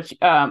on Twitter, but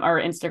or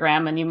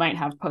Instagram, and you might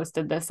have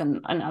posted this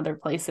in other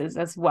places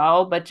as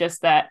well. But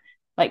just that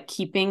like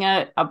keeping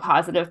a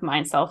positive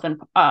mindset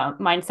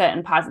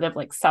and positive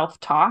like self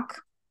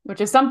talk,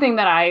 which is something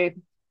that I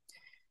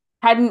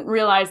hadn't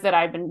realized that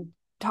I've been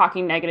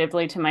talking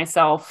negatively to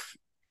myself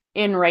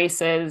in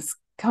races,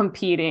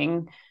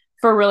 competing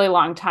for a really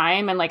long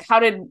time. And like, how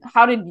did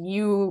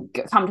you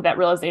come to that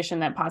realization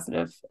that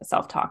positive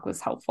self talk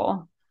was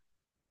helpful?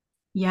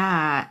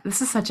 Yeah,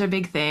 this is such a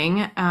big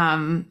thing.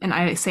 And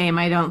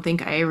I don't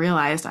think I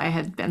realized I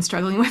had been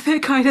struggling with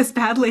it quite as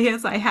badly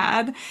as I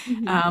had.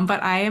 Hmm.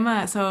 But I'm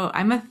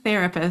a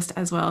therapist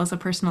as well as a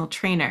personal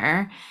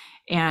trainer.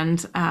 And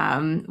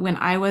when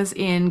I was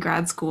in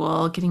grad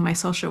school getting my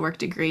social work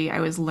degree, I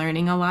was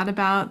learning a lot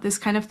about this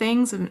kind of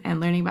things and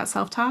learning about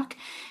self-talk.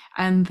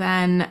 And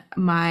then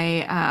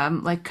my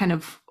like kind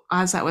of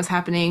as that was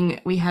happening,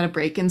 we had a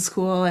break in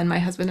school, and my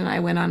husband and I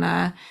went on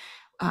a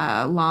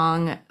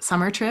long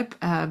summer trip,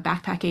 a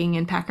backpacking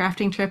and pack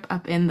rafting trip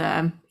up in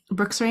the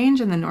Brooks Range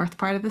in the north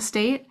part of the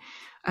state.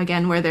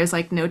 Again, where there's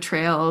like no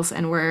trails,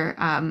 and we're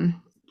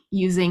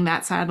using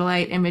that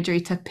satellite imagery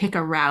to pick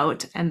a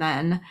route, and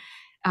then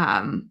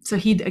so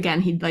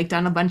he'd like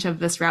done a bunch of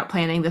this route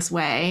planning this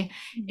way,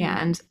 Hmm.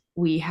 and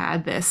we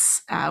had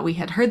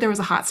heard there was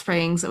a hot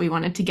springs that we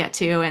wanted to get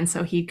to, and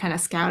so he kind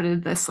of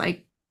scouted this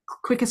like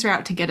quickest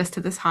route to get us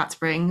to this hot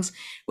springs,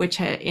 which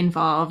had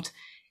involved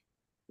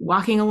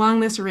walking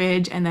along this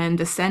ridge and then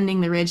descending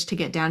the ridge to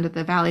get down to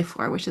the valley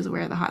floor, which is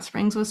where the hot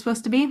springs was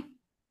supposed to be. And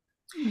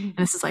Hmm.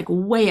 this is like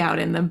way out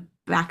in the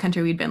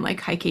backcountry. We'd been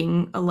like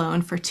hiking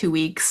alone for 2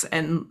 weeks,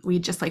 and we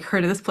just like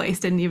heard of this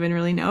place, didn't even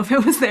really know if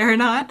it was there or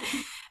not.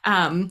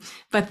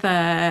 But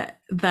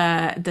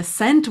the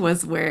descent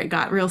was where it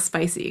got real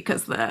spicy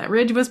because the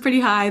ridge was pretty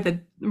high, the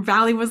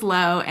valley was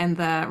low, and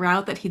the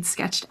route that he'd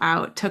sketched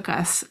out took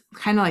us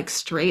kind of like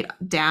straight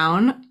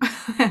down,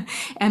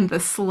 and the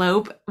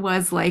slope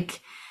was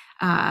like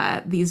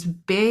these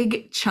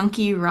big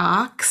chunky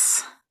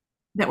rocks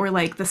that were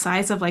like the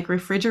size of like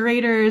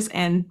refrigerators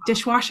and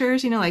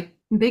dishwashers, like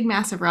big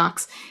massive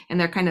rocks, and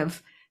they're kind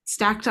of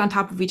stacked on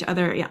top of each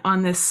other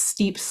on this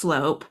steep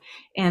slope,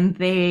 and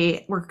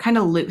they were kind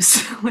of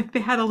loose. Like they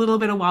had a little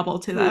bit of wobble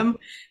to Ooh. them.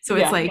 So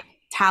it's Yeah. like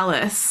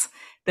talus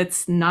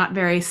that's not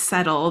very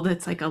settled.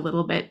 It's like a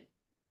little bit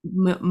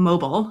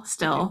mobile Okay.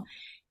 still.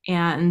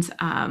 And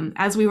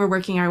as we were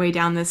working our way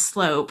down this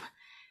slope,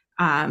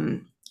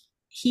 um,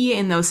 he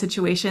in those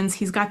situations,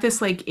 he's got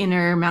this like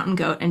inner mountain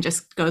goat and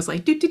just goes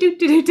like do do do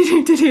do do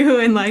do do do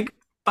and like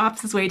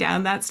bops his way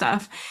down that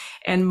stuff.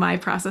 And my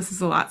process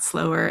is a lot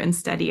slower and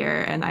steadier.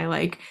 And I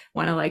like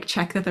want to like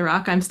check that the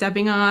rock I'm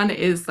stepping on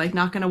is like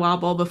not going to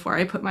wobble before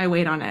I put my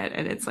weight on it.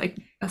 And it's like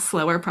a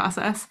slower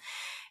process.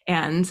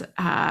 And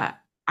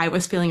I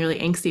was feeling really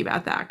angsty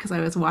about that because I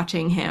was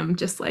watching him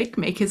just like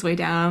make his way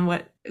down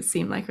what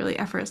seemed like really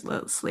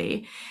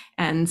effortlessly.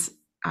 And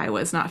I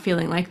was not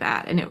feeling like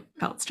that. And it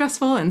felt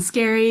stressful and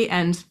scary.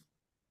 And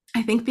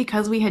I think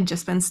because we had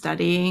just been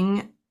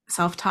studying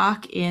self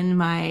talk in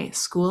my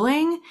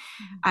schooling,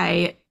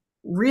 I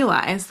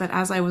realized that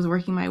as I was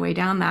working my way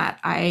down that,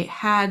 I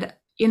had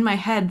in my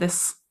head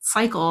this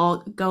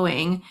cycle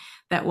going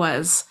that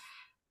was,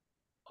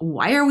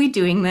 why are we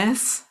doing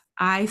this?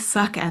 I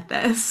suck at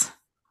this.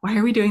 Why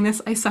are we doing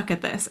this? I suck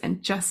at this.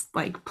 And just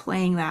like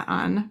playing that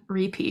on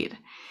repeat.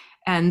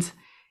 And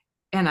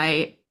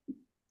I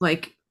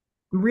like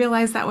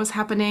realized that was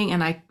happening,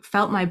 and I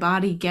felt my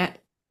body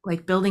get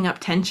like building up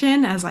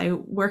tension as I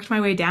worked my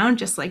way down,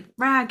 just like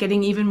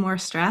getting even more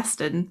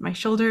stressed, and my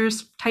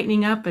shoulders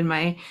tightening up, and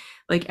my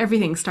like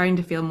everything starting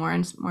to feel more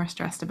and more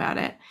stressed about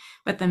it.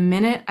 But the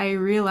minute I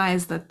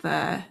realized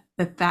that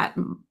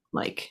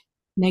like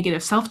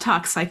negative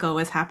self-talk cycle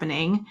was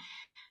happening,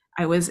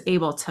 I was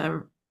able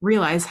to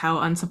realize how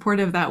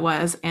unsupportive that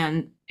was,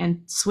 and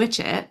switch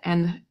it.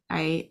 And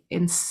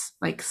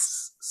like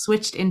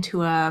switched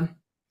into a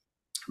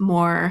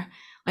more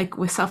like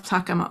with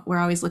self-talk, we're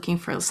always looking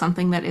for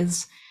something that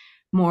is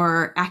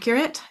more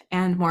accurate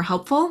and more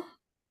helpful.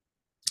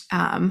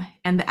 And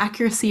the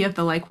accuracy of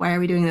the like, why are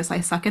we doing this?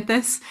 I suck at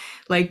this.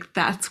 Like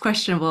that's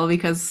questionable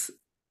because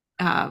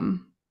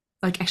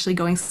like actually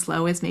going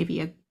slow is maybe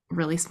a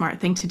really smart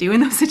thing to do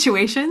in those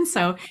situations.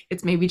 So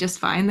it's maybe just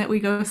fine that we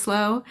go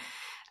slow.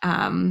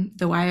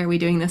 The why are we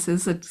doing this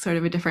is a sort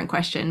of a different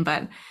question,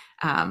 but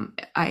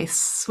I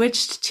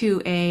switched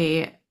to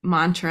a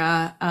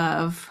mantra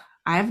of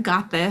I've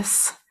got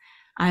this,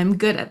 I'm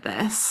good at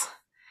this.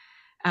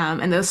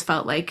 And those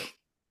felt like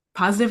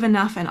positive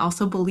enough and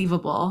also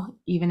believable,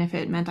 even if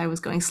it meant I was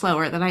going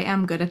slower, that I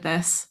am good at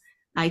this.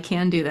 I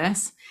can do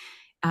this.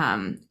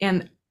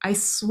 And I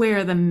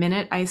swear the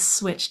minute I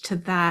switched to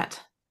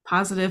that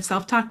positive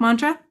self-talk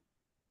mantra,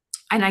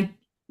 and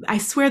I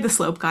swear the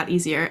slope got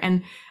easier,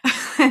 and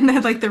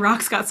then like the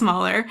rocks got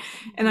smaller,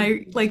 and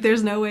I like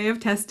there's no way of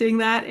testing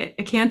that.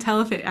 I can't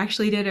tell if it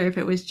actually did or if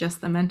it was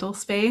just the mental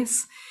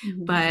space,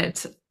 Hmm.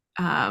 but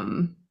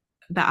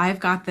the I've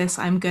got this,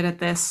 I'm good at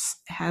this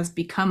has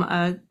become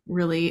a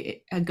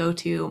really a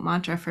go-to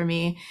mantra for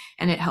me,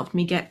 and it helped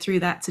me get through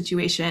that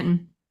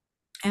situation.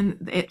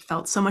 And it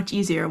felt so much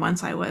easier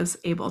once I was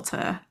able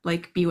to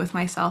like be with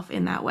myself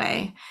in that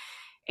way.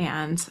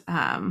 And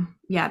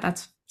yeah,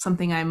 that's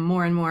something I'm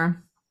more and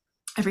more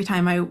every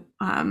time I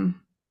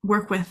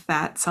work with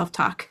that self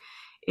talk,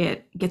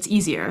 it gets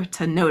easier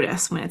to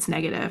notice when it's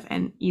negative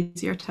and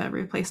easier to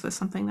replace with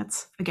something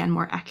that's, again,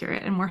 more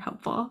accurate and more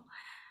helpful.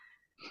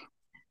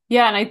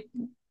 Yeah, and I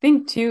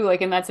think too,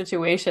 like in that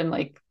situation,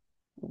 like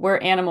we're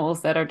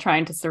animals that are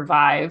trying to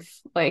survive.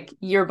 Like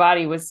your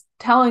body was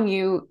telling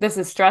you this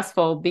is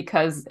stressful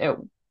because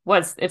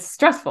it's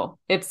stressful.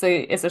 It's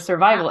a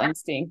survival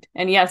instinct.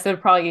 And yes, there's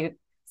probably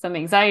some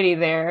anxiety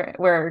there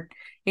where,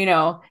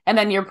 and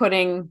then you're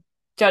putting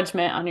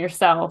judgment on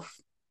yourself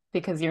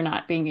because you're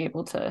not being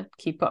able to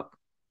keep up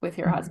with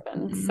your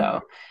husband. Mhm.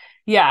 So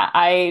yeah,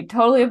 I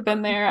totally have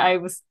been there. I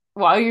was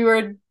while you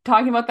were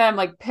talking about that, I'm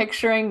like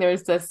picturing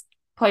there's this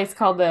place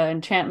called the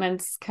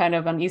Enchantments kind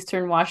of on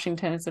Eastern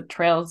Washington. It's a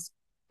trails,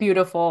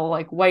 beautiful,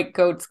 like white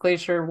goats,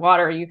 glacier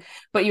water.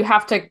 But you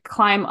have to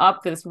climb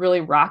up this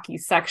really rocky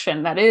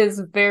section that is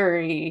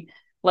very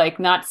like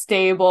not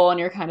stable, and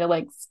you're kind of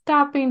like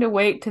stopping to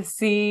wait to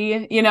see,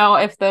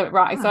 if the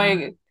rock. So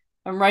Ah,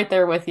 I'm right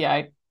there with you.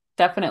 I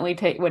definitely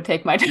would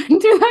take my time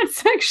through that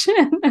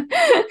section.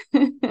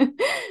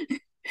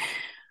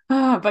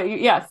 But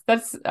yes,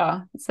 that's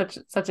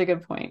such a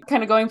good point.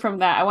 Kind of going from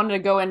that, I wanted to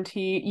go into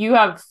you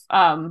have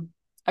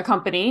a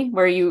company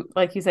where you,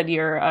 like you said,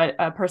 you're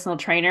a personal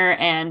trainer,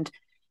 and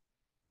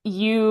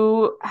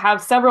you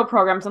have several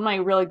programs. One of my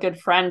really good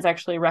friends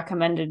actually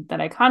recommended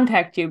that I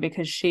contact you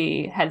because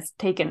she has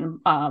taken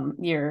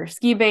your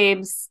Ski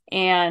Babes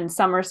and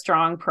Summer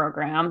Strong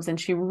programs,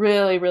 and she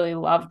really, really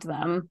loved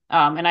them.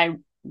 And I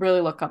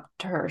really look up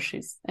to her.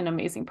 She's an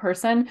amazing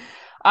person.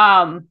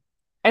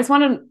 I just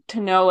wanted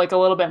to know like a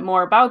little bit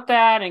more about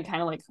that and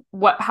kind of like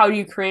how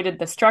you created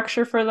the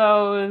structure for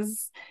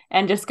those,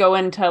 and just go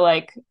into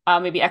like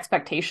maybe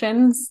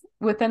expectations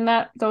within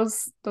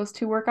those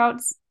two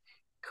workouts.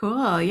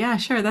 cool. Yeah,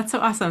 sure. That's so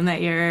awesome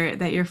that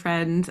your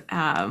friend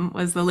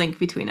was the link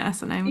between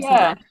us, and I'm so Yeah.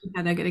 glad you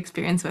had a good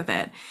experience with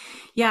it.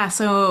 Yeah,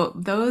 so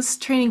those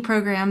training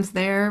programs,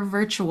 they're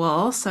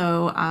virtual,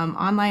 so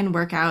online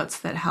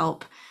workouts that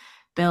help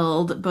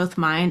build both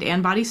mind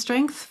and body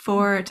strength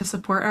for to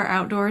support our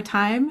outdoor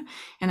time.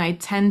 And I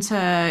tend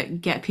to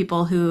get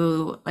people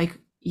who like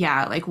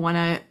want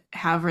to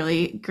have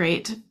really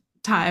great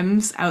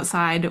times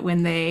outside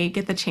when they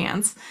get the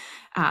chance,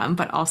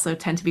 but also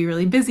tend to be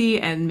really busy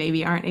and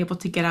maybe aren't able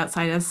to get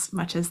outside as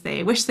much as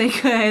they wish they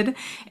could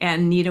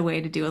and need a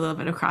way to do a little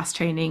bit of cross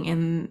training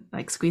and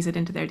like squeeze it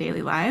into their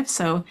daily lives.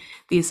 So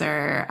these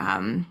are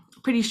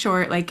pretty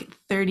short, like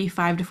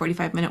 35 to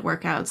 45-minute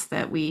workouts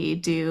that we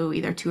do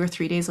either 2 or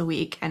 3 days a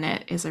week. And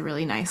it is a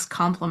really nice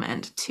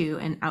complement to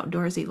an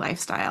outdoorsy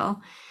lifestyle.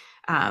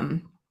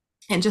 Um,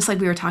 and just like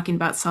we were talking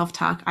about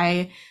self-talk,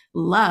 I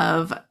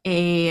love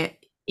a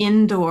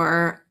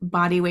indoor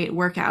body weight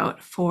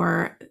workout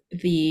for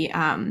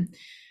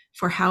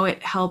how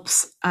it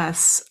helps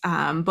us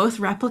both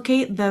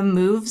replicate the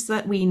moves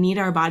that we need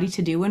our body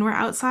to do when we're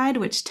outside,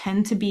 which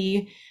tend to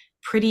be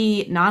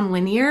pretty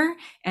nonlinear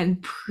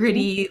and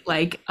pretty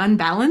like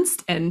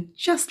unbalanced and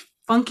just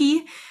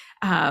funky.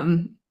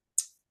 Um,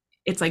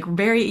 it's like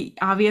very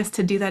obvious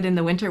to do that in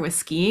the winter with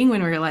skiing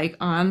when we're like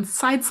on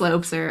side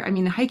slopes, or I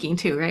mean hiking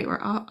too, right?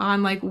 We're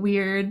on like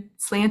weird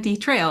slanty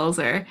trails,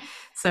 or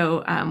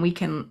so we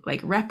can like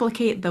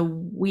replicate the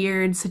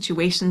weird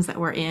situations that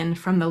we're in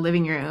from the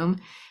living room,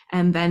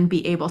 and then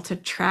be able to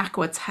track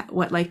what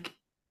like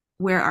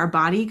where our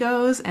body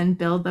goes and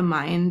build the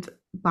mind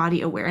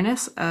body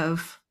awareness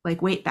of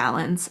like weight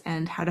balance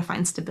and how to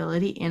find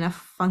stability in a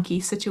funky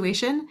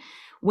situation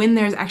when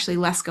there's actually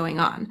less going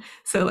on.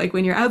 So like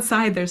when you're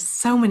outside, there's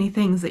so many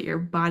things that your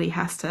body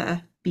has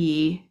to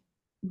be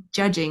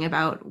judging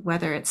about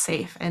whether it's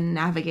safe, and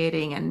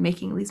navigating and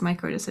making these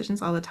micro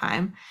decisions all the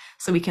time.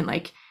 So we can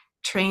like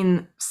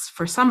train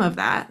for some of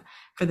that,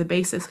 for the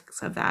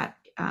basics of that,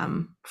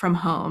 from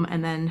home.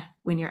 And then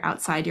when you're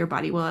outside, your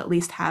body will at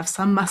least have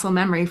some muscle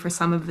memory for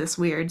some of this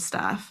weird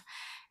stuff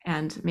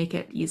and make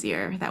it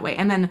easier that way.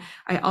 And then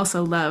I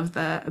also love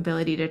the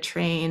ability to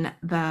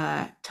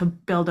to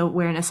build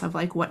awareness of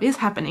like what is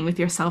happening with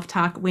your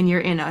self-talk when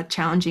you're in a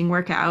challenging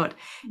workout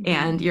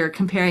and you're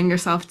comparing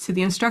yourself to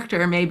the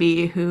instructor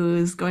maybe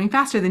who's going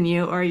faster than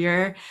you, or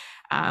you're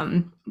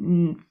um,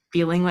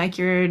 feeling like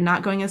you're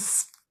not going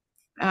as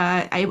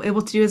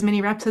able to do as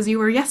many reps as you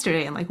were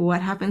yesterday, and like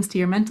what happens to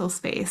your mental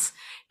space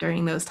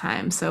during those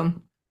times. So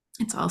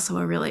it's also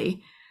a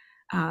really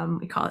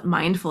we call it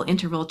mindful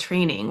interval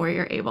training, where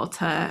you're able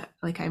to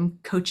like I'm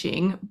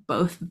coaching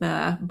both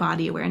the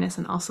body awareness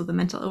and also the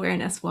mental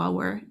awareness while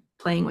we're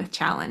playing with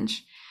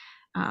challenge,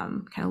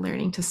 kind of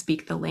learning to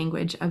speak the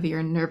language of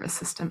your nervous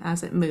system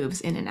as it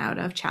moves in and out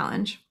of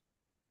challenge.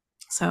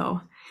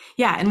 So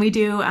yeah, and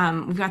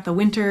we've got the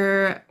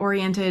winter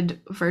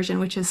oriented version,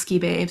 which is Ski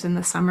Babes, and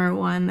the summer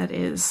one that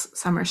is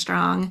Summer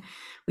Strong.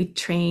 We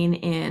train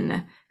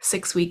in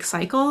 6-week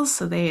cycles.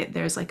 So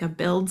there's like a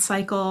build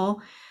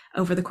cycle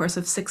over the course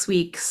of 6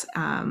 weeks.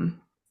 And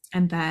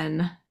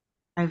then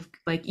I've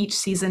like each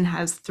season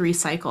has 3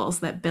 cycles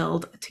that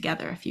build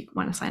together if you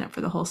want to sign up for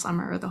the whole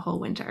summer or the whole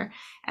winter,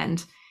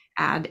 and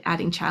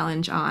adding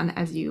challenge on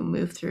as you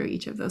move through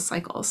each of those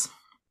cycles.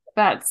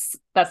 That's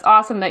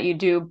awesome that you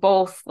do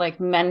both like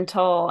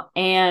mental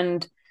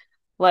and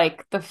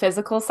like the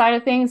physical side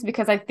of things,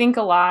 because I think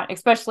a lot,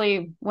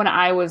 especially when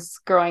I was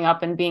growing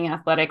up and being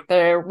athletic,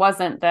 there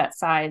wasn't that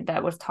side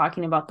that was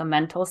talking about the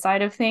mental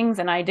side of things.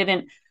 And I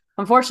didn't,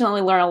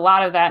 unfortunately, learn a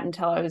lot of that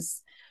until I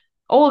was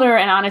older.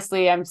 And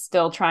honestly, I'm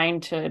still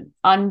trying to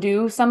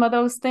undo some of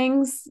those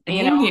things, you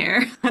Same know?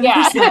 here,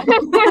 Yeah.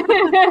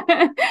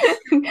 100%.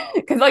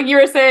 Because like you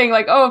were saying,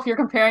 like, oh, if you're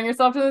comparing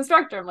yourself to the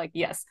instructor, I'm like,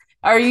 yes.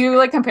 Are you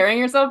like comparing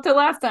yourself to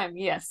last time?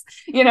 Yes.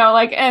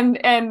 Like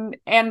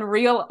and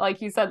real, like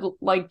you said,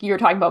 like you were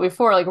talking about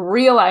before, like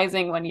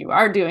realizing when you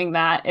are doing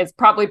that is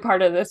probably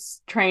part of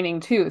this training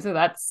too. So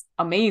that's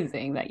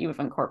amazing that you've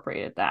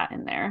incorporated that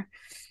in there.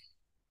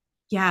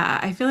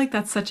 Yeah, I feel like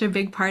that's such a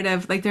big part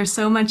of like there's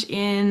so much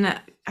in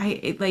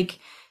like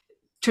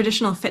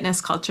traditional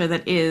fitness culture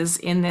that is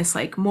in this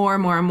like more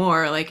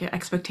like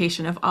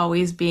expectation of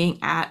always being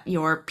at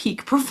your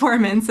peak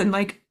performance and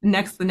like the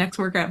next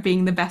workout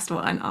being the best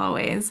one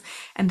always.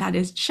 And that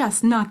is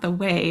just not the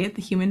way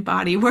the human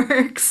body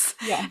works.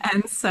 Yeah.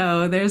 And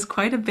so there's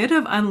quite a bit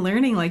of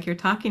unlearning like you're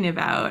talking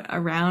about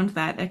around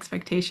that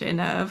expectation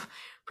of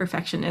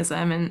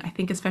perfectionism. And I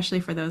think especially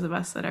for those of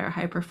us that are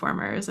high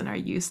performers and are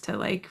used to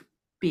like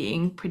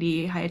being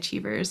pretty high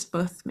achievers,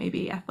 both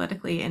maybe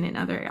athletically and in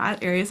other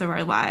areas of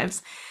our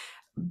lives,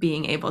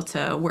 being able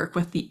to work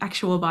with the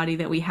actual body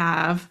that we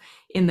have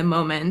in the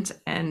moment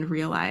and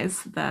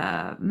realize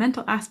the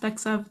mental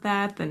aspects of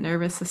that, the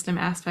nervous system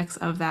aspects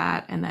of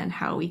that, and then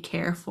how we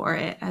care for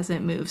it as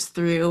it moves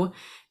through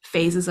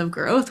phases of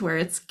growth where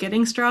it's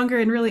getting stronger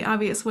in really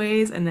obvious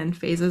ways, and then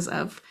phases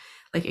of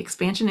like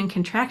expansion and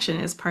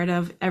contraction is part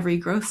of every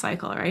growth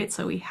cycle, right?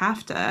 So we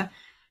have to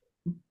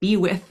be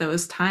with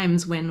those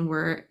times when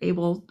we're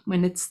able,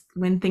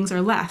 when things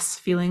are less,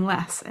 feeling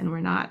less, and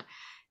we're not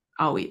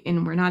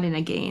in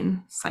a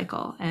gain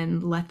cycle,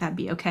 and let that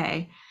be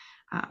okay.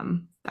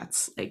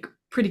 That's like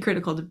pretty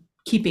critical to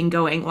keeping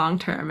going long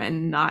term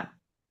and not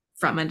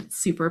from a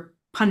super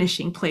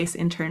punishing place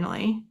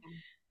internally.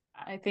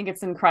 I think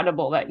it's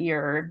incredible that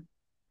you're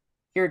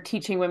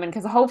teaching women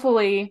because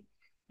hopefully,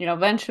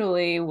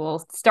 eventually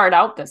we'll start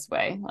out this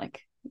way. Like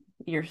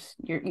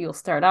you'll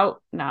start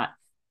out not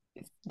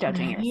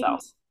judging Right?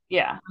 yourself.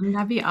 Yeah.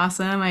 That'd be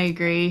awesome. I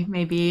agree.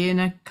 Maybe in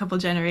a couple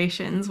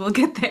generations we'll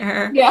get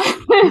there. Yeah.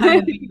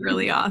 That'd be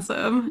really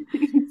awesome.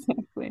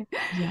 Exactly.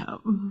 Yeah.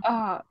 One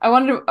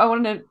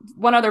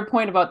other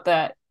point about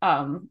that,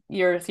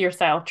 your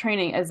style of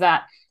training is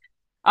that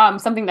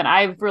something that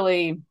I've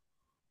really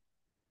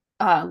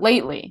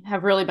lately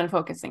have really been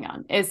focusing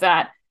on is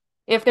that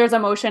if there's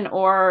emotion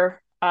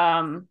or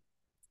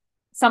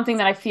something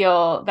that I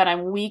feel that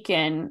I'm weak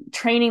in,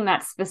 training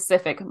that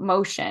specific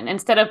motion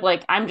instead of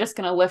like, I'm just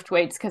going to lift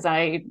weights because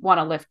I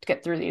want to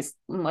get through these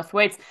and lift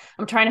weights.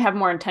 I'm trying to have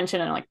more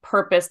intention and like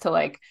purpose to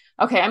like,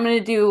 okay, I'm going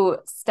to do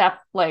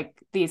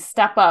these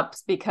step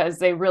ups because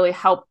they really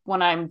help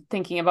when I'm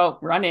thinking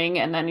about running.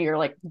 And then you're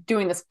like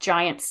doing this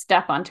giant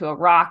step onto a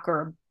rock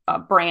or a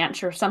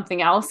branch or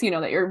something else,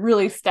 that you're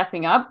really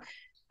stepping up.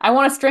 I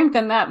want to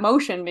strengthen that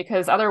motion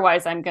because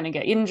otherwise I'm going to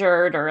get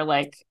injured or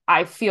like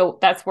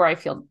that's where I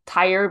feel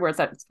tired, whereas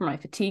that's where my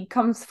fatigue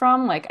comes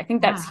from. Like, I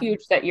think that's Yeah.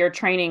 huge that you're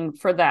training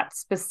for that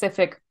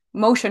specific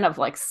motion of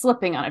like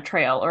slipping on a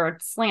trail or a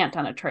slant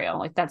on a trail.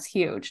 Like, that's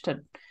huge to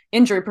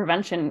injury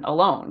prevention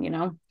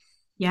alone.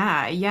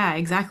 Yeah, yeah,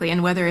 exactly.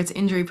 And whether it's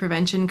injury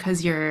prevention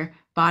because your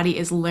body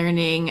is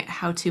learning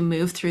how to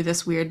move through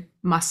this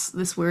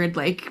weird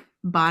like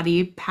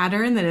body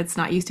pattern that it's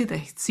not used to,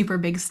 the super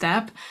big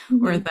step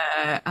or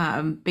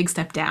Mm-hmm. the big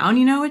step down,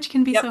 which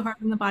can be so Yep. hard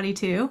on the body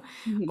too.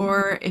 Mm-hmm.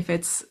 Or if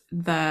it's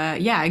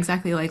yeah,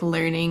 exactly like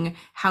learning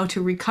how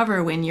to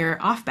recover when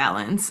you're off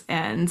balance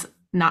and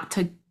not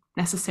to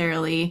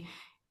necessarily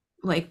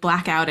like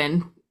black out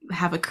and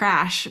have a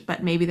crash,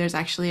 but maybe there's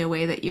actually a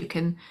way that you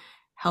can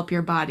help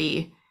your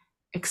body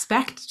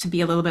expect to be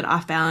a little bit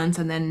off balance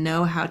and then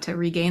know how to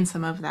regain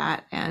some of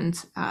that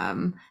and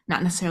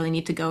not necessarily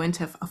need to go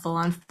into a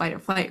full-on fight or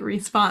flight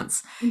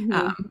response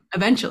Mm-hmm.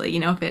 eventually,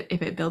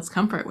 if it builds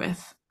comfort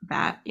with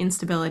that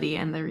instability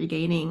and the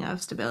regaining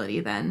of stability,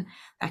 then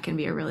that can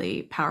be a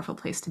really powerful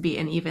place to be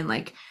and even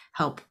like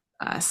help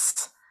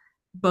us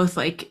both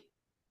like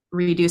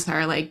reduce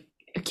our like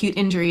acute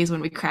injuries when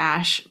we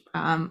crash,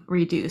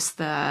 reduce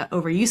the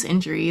overuse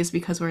injuries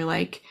because we're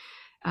like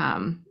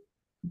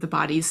the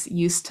body's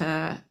used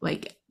to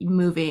like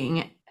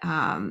moving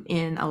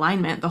in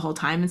alignment the whole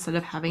time instead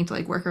of having to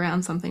like work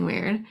around something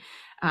weird.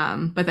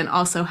 But then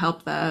also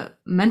help the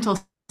mental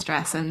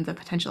stress and the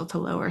potential to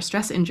lower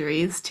stress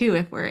injuries too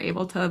if we're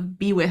able to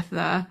be with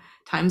the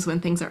times when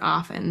things are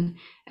off and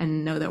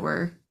know that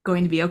we're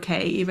going to be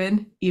okay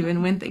even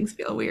when things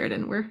feel weird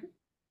and we're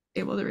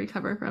able to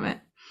recover from it.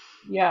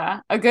 Yeah,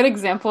 a good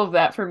example of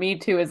that for me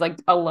too is like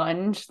a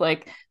lunge.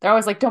 Like they're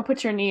always like, don't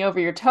put your knee over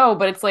your toe,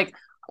 but it's like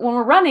when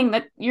we're running,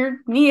 that your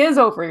knee is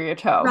over your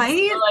toe. So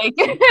Right? like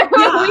we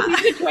Yeah. need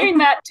to train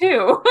that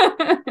too.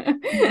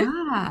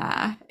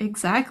 Yeah,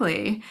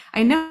 exactly.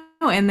 I know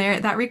and there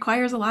that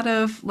requires a lot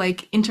of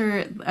like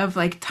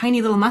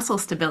tiny little muscle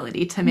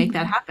stability to make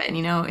that Mhm. happen.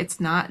 It's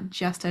not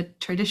just a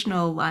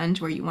traditional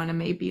lunge where you want to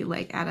maybe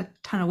like add a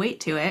ton of weight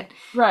to it.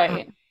 Uh,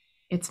 Right.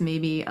 it's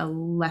maybe a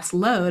less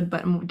load,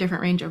 but a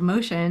different range of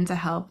motion to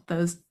help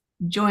those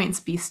joints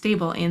be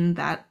stable in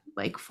that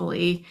like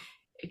fully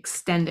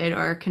extended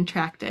or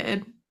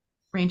contracted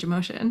range of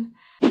motion.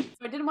 So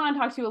I did want to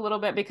talk to you a little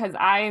bit because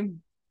a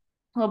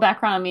little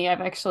background on me,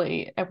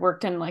 I've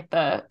worked in like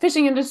the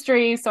fishing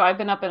industry. So I've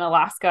been up in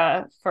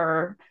Alaska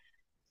for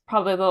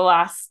probably the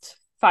last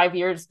 5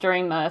 years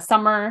during the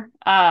summer.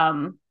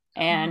 And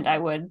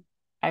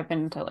I've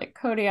been to like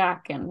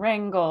Kodiak and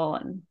Wrangell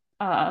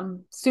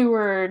and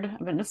Seward.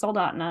 I've been to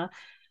Soldotna.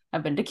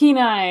 I've been to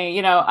Kenai,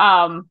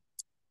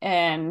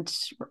 and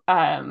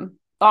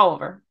all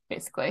over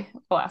basically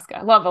Alaska.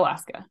 I love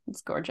Alaska.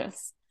 It's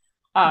gorgeous.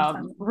 That's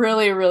awesome.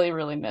 Really, really,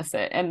 really miss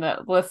it. And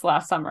this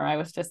last summer, I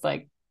was just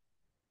like,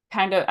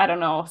 kind of, I don't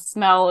know,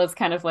 smell is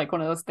kind of like one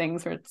of those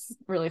things where it's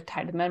really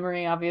tied to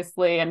memory,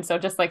 obviously. And so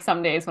just like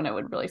some days when it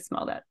would really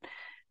smell that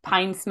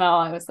pine smell,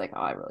 I was like,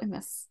 oh, I really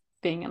miss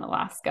being in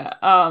Alaska.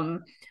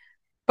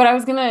 But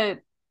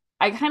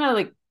I kind of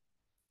like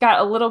got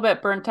a little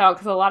bit burnt out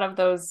because a lot of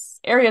those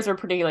areas are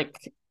pretty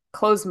like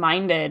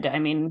closed-minded. I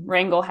mean,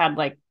 Wrangell had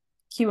like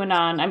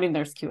QAnon. I mean,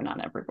 there's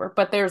QAnon everywhere,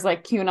 but there's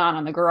like QAnon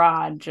on the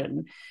garage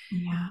and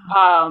Yeah.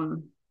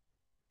 um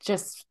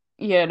just,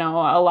 a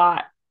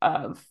lot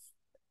of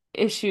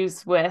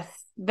issues with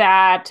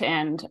that.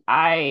 And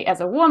I,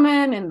 as a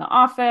woman in the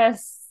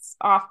office,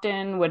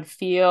 often would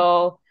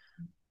feel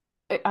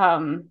there's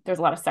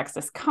a lot of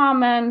sexist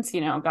comments,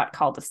 got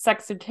called a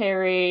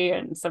sexitary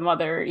and some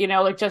other,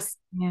 like just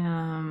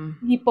Yeah.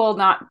 people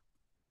not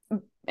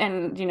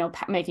and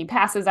making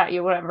passes at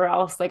you, whatever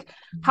else. Like,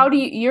 how do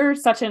you're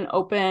such an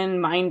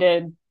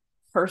open-minded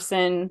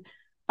person,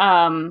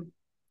 um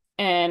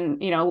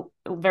and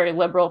very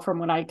liberal from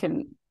what I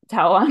can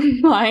tell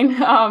online.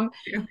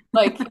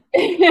 Like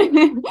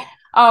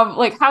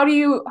like how do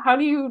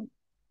you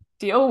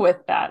deal with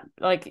that?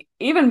 Like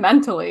even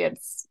mentally,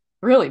 it's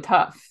really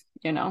tough.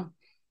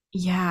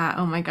 Yeah.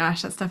 Oh my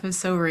gosh, that stuff is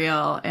so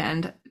real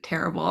and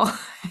terrible.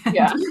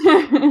 Yeah.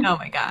 And oh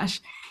my gosh.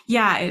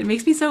 Yeah, it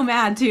makes me so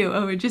mad too.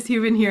 Oh, just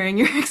even hearing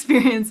your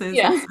experiences,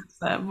 Yeah.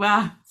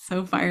 wow,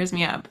 so fires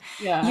me up.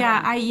 Yeah.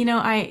 Yeah,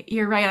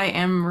 you're right. I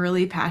am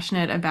really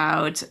passionate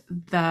about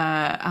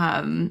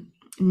the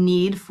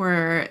need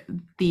for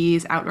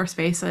these outdoor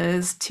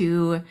spaces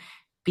to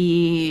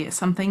be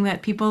something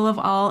that people of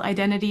all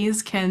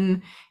identities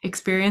can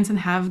experience and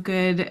have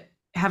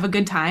a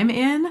good time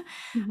in.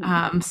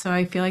 Mhm. So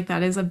I feel like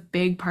that is a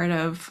big part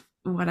of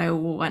what I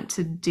want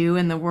to do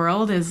in the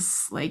world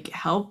is like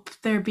help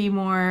there be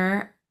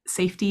more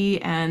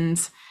safety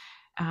and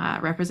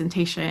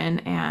representation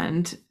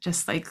and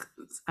just like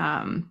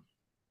um,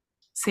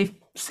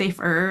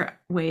 safer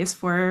ways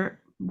for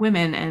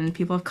women and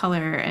people of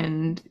color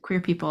and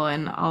queer people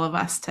and all of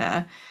us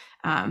to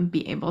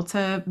be able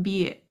to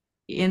be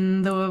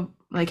in the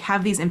like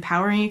have these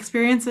empowering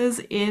experiences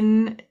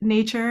in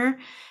nature.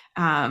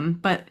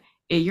 But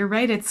you're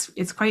right,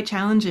 it's quite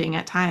challenging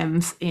at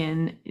times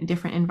in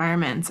different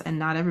environments, and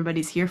not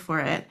everybody's here for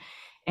it.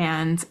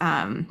 And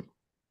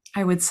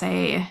I would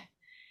say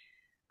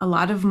a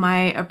lot of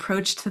my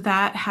approach to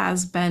that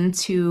has been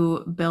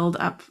to build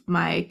up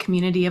my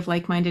community of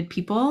like-minded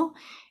people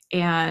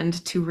and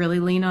to really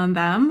lean on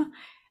them.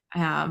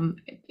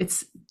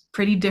 It's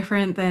pretty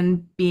different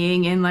than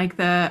being in like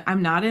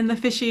I'm not in the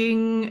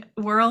fishing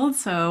world,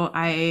 so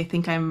I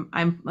think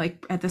I'm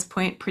like at this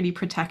point pretty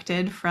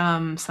protected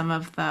from some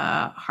of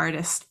the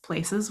hardest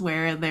places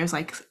where there's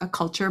like a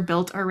culture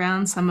built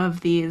around some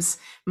of these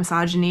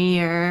misogyny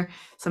or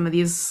some of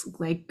these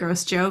like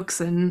gross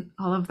jokes and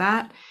all of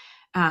that.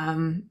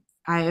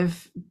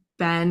 I've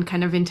been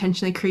kind of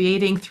intentionally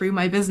creating through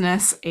my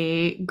business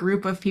a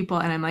group of people,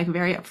 and I'm like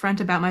very upfront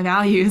about my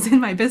values in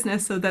my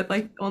business so that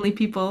like only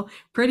people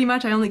pretty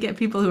much I only get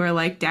people who are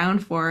like down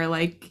for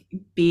like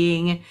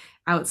being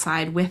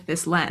outside with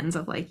this lens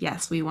of like,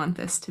 yes, we want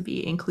this to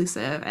be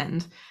inclusive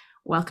and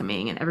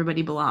welcoming and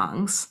everybody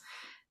belongs.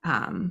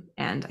 And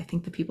I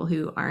think the people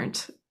who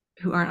aren't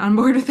on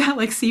board with that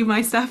like see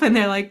my stuff and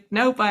they're like,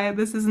 nope,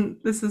 this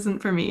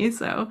isn't for me.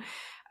 So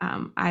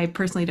I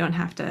personally don't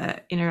have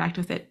to interact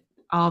with it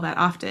all that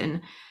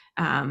often.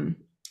 Um,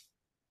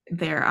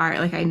 there are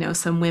like I know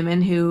some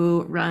women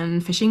who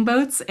run fishing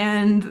boats,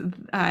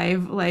 and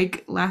I've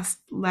like last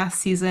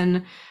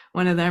season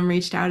one of them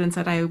reached out and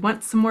said I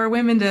want some more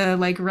women to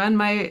like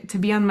to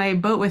be on my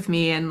boat with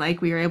me, and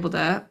like we were able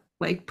to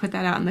like put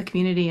that out in the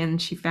community, and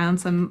she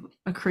found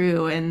a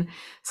crew. And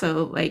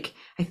so like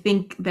I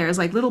think there's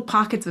like little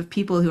pockets of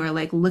people who are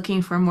like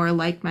looking for more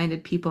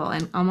like-minded people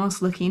and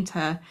almost looking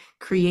to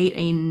create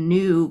a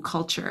new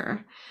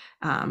culture.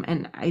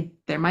 And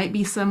there might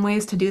be some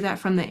ways to do that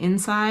from the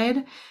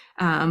inside,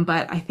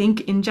 but I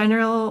think in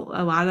general,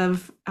 a lot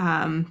of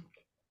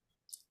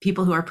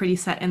people who are pretty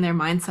set in their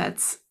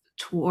mindsets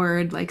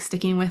toward like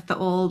sticking with the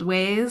old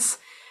ways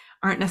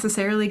aren't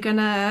necessarily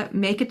gonna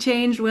make a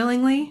change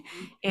willingly.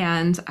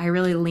 And I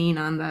really lean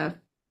on the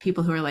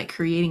people who are like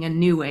creating a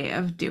new way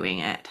of doing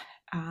it,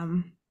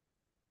 um,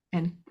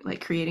 and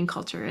like creating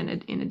culture in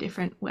a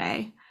different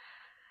way.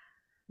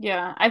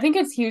 Yeah, I think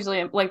it's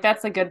hugely like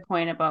that's a good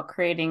point about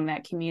creating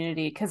that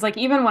community because like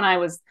even when I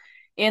was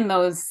in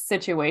those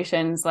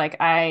situations, like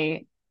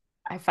I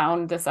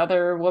found this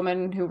other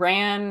woman who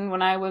ran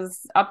when I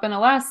was up in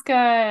Alaska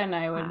and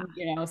I would,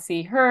 Uh,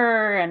 see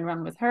her and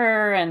run with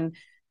her. And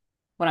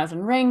when I was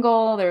in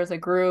Wrangell, there was a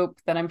group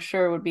that I'm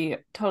sure would be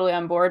totally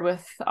on board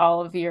with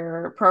all of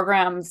your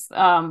programs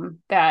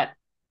that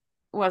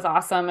was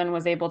awesome and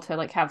was able to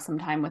like have some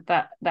time with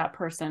that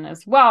person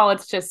as well.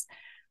 It's just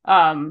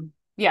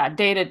yeah,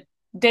 day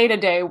to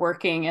day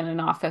working in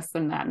an office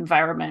in that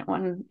environment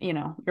when,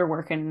 you're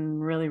working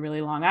really,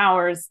 really long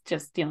hours,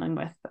 just dealing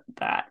with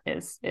that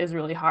is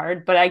really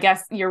hard. But I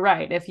guess you're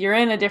right. If you're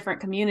in a different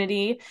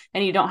community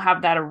and you don't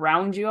have that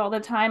around you all the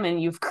time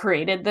and you've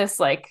created this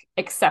like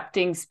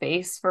accepting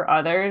space for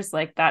others,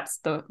 like that's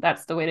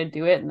the way to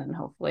do it. And then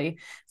hopefully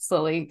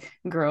slowly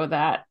grow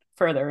that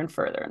further and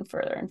further and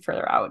further and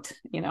further out,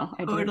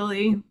 ideally.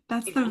 Totally.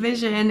 That's the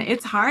vision.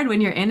 It's hard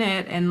when you're in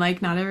it and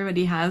like not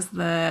everybody has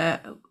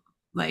the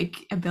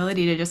like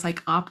ability to just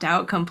like opt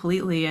out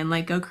completely and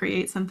like go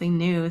create something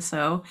new.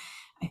 So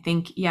I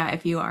think yeah,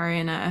 if you are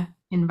in a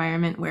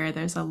environment where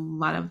there's a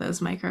lot of those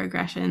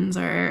microaggressions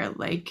or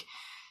like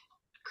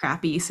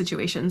crappy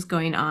situations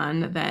going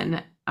on,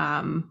 then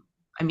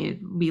I mean,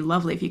 it'd be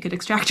lovely if you could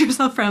extract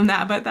yourself from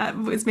that, but that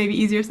was maybe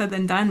easier said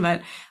than done.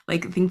 But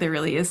like, I think there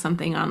really is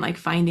something on like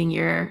finding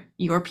your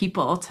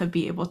people to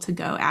be able to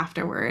go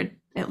afterward,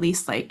 at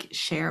least like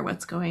share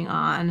what's going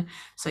on,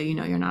 so you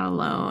know you're not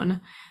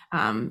alone.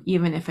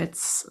 Even if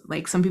it's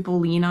like some people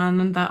lean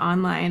on the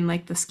online,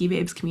 like the Ski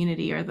Babes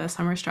community or the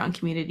Summer Strong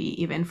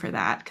community, even for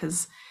that,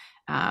 because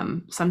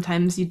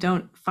sometimes you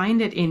don't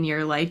find it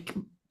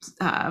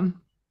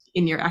um,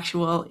 in your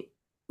actual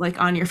like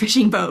on your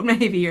fishing boat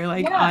maybe or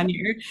like Yeah. on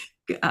your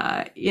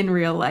in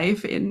real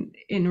life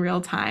in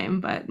real time,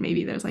 but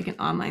maybe there's like an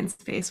online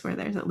space where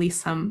there's at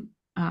least some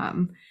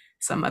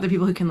other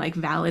people who can like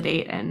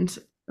validate and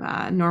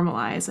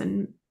normalize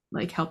and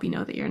like help you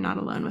know that you're not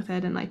alone with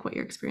it and like what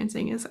you're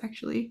experiencing is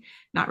actually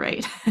not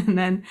right. And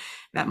then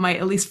that might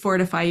at least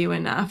fortify you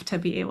enough to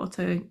be able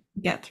to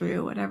get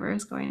through whatever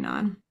is going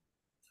on.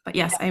 But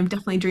yes, I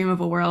definitely dream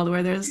of a world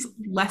where there's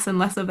less and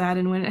less of that,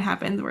 and when it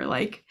happens we're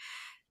like,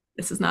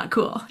 this is not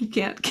cool. You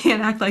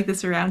can't act like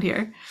this around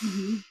here.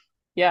 Mhm.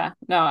 Yeah,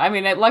 no, I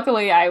mean,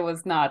 luckily I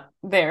was not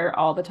there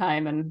all the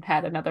time and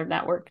had another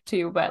network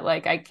too, but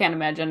like I can't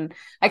imagine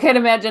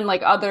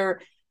like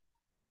other,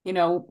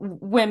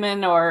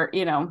 women or,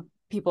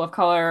 people of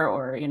color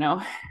or,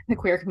 the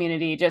queer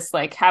community just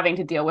like having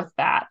to deal with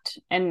that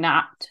and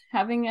not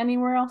having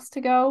anywhere else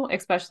to go,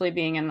 especially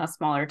being in the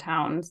smaller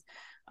towns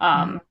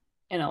Mhm.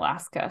 in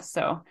Alaska.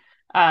 So,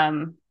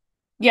 um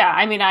yeah,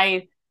 I mean,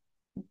 I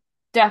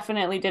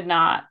definitely did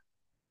not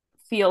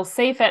feel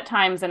safe at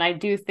times. And I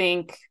do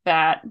think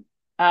that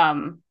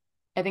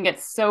I think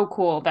it's so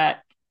cool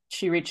that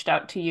she reached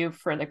out to you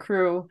for the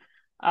crew.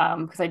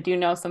 Because I do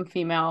know some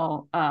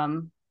female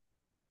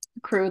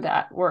crew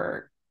that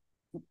were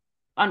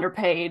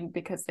underpaid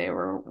because they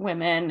were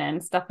women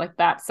and stuff like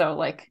that. So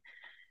like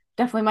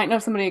definitely might know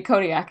somebody at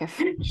Kodiak if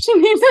she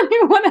needs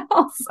anyone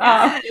else.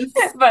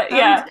 Yes, But sounds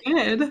yeah.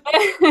 good.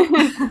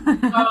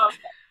 um, I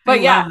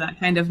but yeah, love that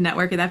kind of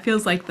network. That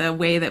feels like the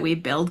way that we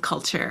build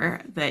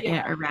culture that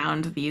yeah,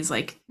 around these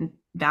like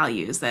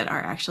values that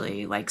are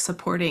actually like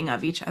supporting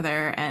of each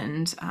other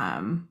and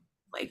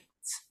like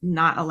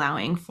not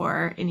allowing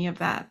for any of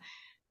that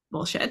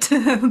bullshit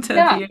to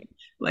yeah. be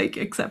like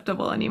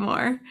acceptable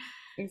anymore.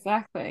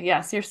 Exactly.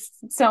 Yes, you're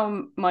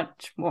so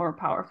much more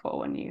powerful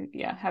when you,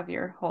 yeah, have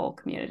your whole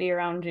community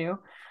around you.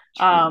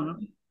 Um,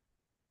 Truly.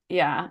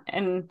 yeah,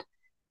 and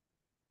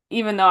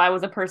even though I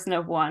was a person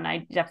of one,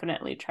 I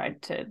definitely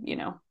tried to,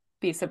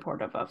 be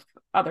supportive of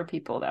other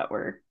people that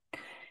were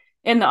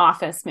in the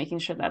office, making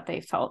sure that they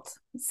felt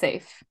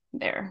safe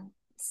there.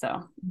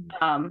 So,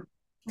 um,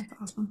 That's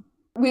awesome.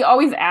 we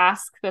always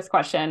ask this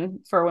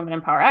question for Women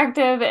in Power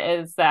Active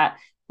is that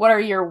what are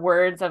your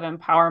words of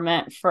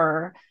empowerment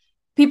for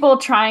people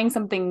trying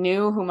something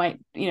new who might,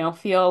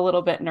 feel a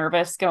little bit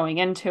nervous going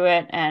into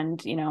it and,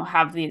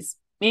 have these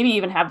maybe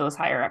even have those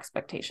higher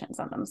expectations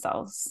on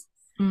themselves.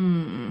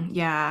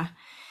 Yeah.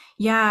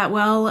 Yeah,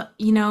 well,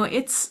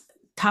 it's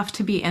tough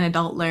to be an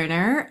adult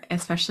learner,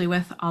 especially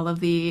with all of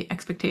the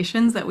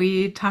expectations that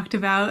we talked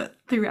about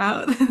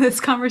throughout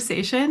this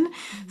conversation.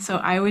 So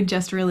I would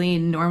just really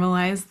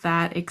normalize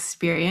that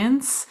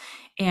experience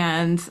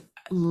and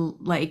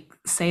like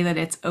say that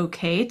it's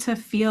okay to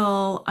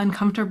feel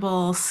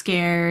uncomfortable,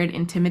 scared,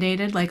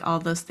 intimidated. Like all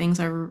those things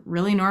are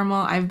really normal.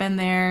 I've been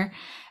there.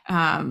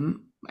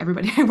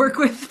 Everybody I work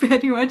with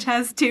pretty much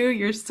has too.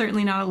 You're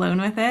certainly not alone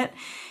with it.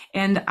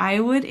 And um, I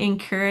would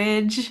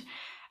encourage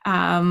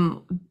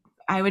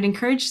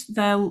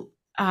the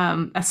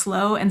a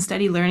slow and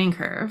steady learning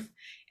curve,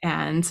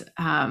 and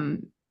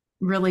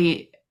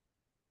really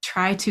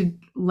try to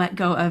let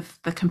go of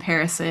the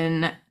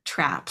comparison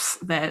traps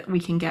that we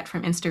can get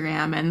from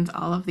Instagram and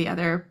all of the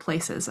other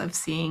places of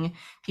seeing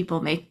people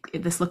make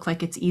this look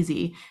like it's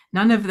easy.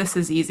 None of this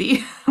is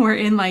easy. We're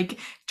in like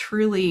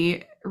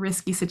truly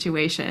risky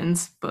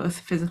situations, both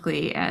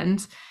physically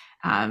and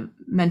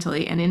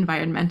mentally and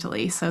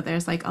environmentally. So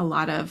there's like a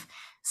lot of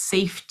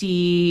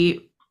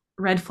safety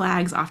red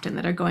flags often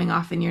that are going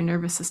off in your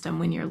nervous system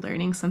when you're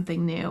learning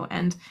something new.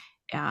 And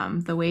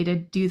the way to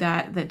do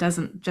that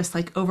doesn't just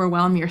like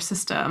overwhelm your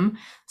system,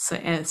 so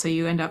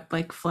you end up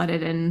like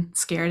flooded and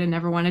scared and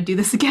never want to do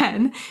this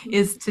again,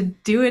 is to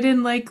do it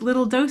in like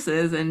little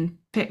doses and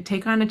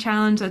take on a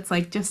challenge that's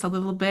like just a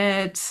little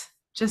bit,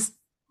 just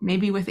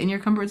maybe within your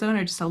comfort zone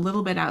or just a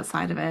little bit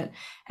outside of it,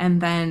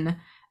 and then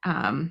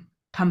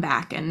come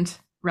back and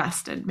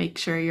rest and make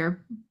sure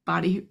your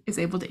body is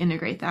able to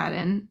integrate that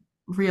and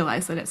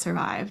realize that it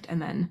survived,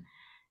 and then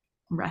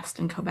rest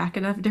and go back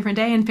a different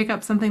day and pick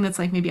up something that's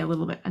like maybe a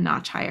little bit a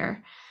notch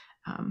higher.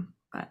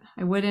 But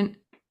I would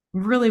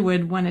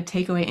want to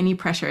take away any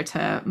pressure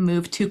to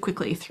move too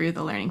quickly through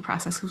the learning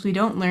process, because we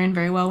don't learn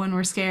very well when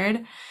we're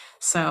scared.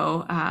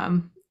 So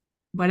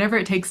whatever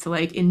it takes to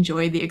like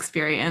enjoy the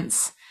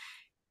experience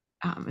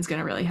is going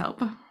to really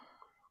help.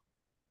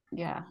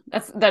 Yeah,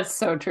 that's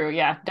so true.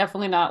 Yeah,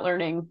 definitely not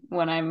learning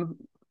when I'm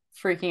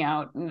freaking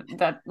out.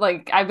 That,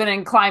 like, I've been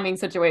in climbing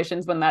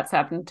situations when that's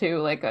happened too,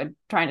 like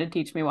trying to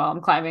teach me while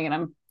I'm climbing and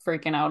I'm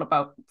freaking out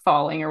about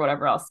falling or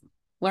whatever else.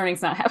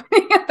 Learning's not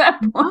happening at that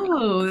point.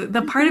 Oh,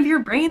 the part of your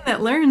brain that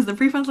learns, the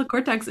prefrontal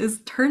cortex,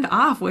 is turned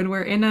off when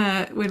we're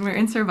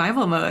in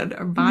survival mode.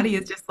 Our body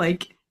is just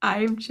like,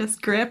 I'm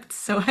just gripped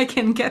so I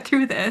can get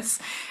through this.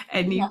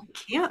 And Yeah. you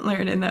can't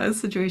learn in those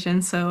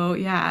situations. So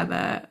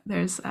yeah,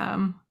 there's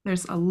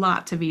a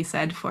lot to be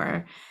said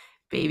for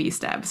baby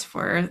steps,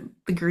 for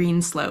the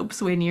green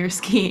slopes when you're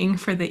skiing,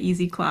 for the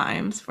easy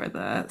climbs, for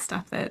the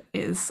stuff that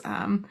is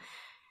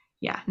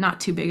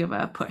not too big of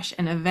a push.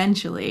 And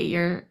eventually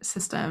your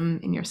system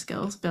and your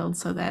skills build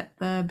so that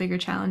the bigger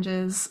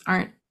challenges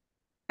aren't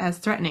as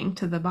threatening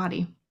to the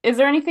body. Is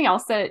there anything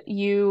else that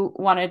you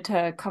wanted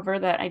to cover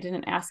that I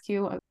didn't ask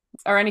you,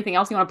 or anything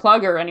else you want to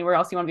plug, or anywhere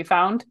else you want to be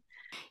found?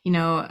 You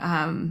know,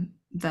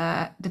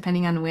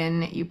 depending on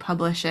when you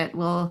publish it,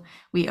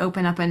 we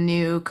open up a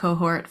new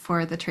cohort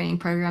for the training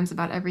programs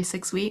about every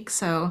 6 weeks.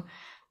 So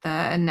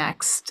the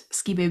next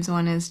Ski Babes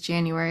one is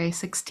January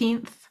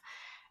 16th.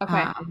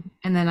 Okay.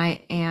 And then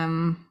I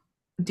am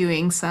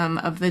doing some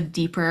of the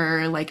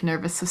deeper like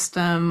nervous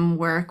system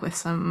work with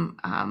some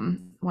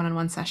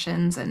one-on-one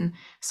sessions and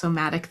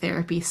somatic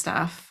therapy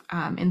stuff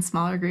in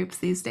smaller groups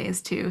these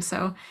days too.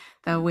 So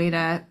the way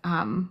to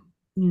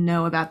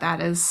know about that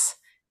is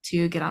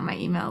to get on my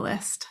email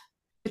list.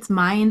 It's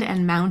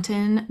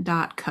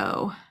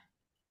mindandmountain.co.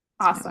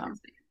 Awesome.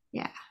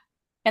 Yeah.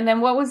 And then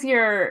what was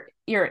your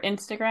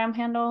Instagram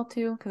handle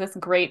too? Because it's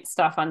great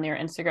stuff on your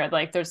Instagram.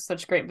 Like, there's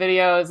such great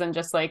videos and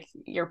just like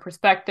your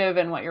perspective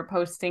and what you're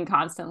posting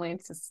constantly.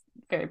 It's just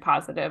very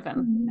positive,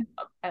 and Mhm.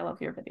 I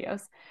love your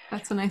videos.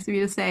 That's so nice of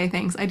you to say.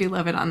 Thanks. I do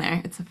love it on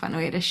there. It's a fun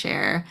way to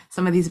share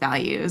some of these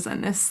values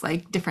and this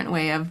like different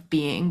way of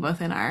being,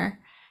 both in our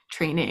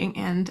training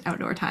and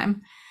outdoor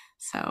time.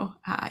 So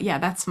yeah,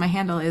 that's my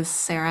handle is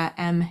Sarah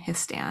M.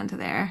 Histand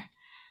there.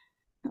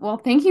 Well,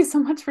 thank you so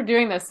much for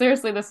doing this.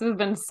 Seriously, this has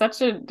been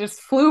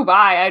just flew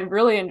by. I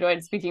really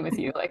enjoyed speaking with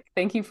you. Like,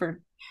 thank you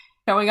for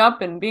showing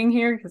up and being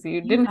here, because you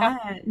You didn't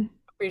have to. bet.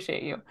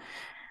 Appreciate you.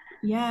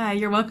 Yeah,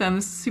 you're welcome.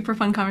 Super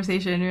fun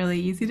conversation. Really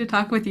easy to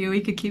talk with you.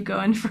 We could keep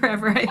going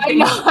forever, I I think.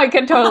 know, I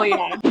could totally.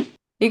 Yeah.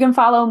 You can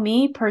follow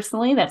me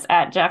personally. That's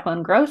at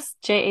Jacqueline Gross,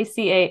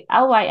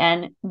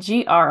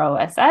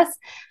 JACALYNGROSS.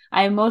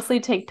 I mostly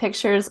take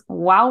pictures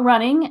while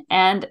running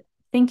and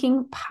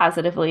thinking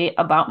positively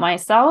about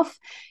myself.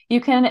 You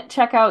can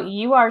check out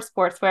UR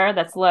Sportswear,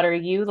 that's the letter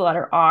U, the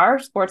letter R,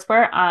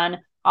 Sportswear, on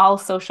all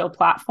social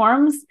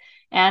platforms.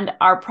 And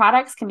our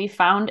products can be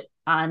found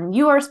on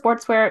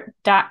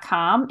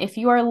yoursportswear.com. If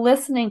you are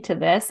listening to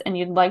this and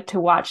you'd like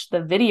to watch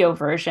the video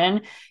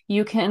version,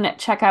 you can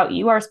check out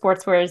UR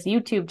Sportswear's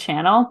YouTube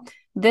channel.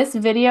 This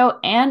video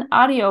and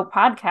audio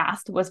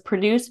podcast was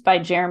produced by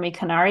Jeremy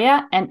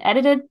Canaria and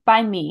edited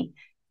by me.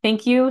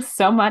 Thank you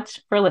so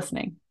much for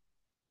listening.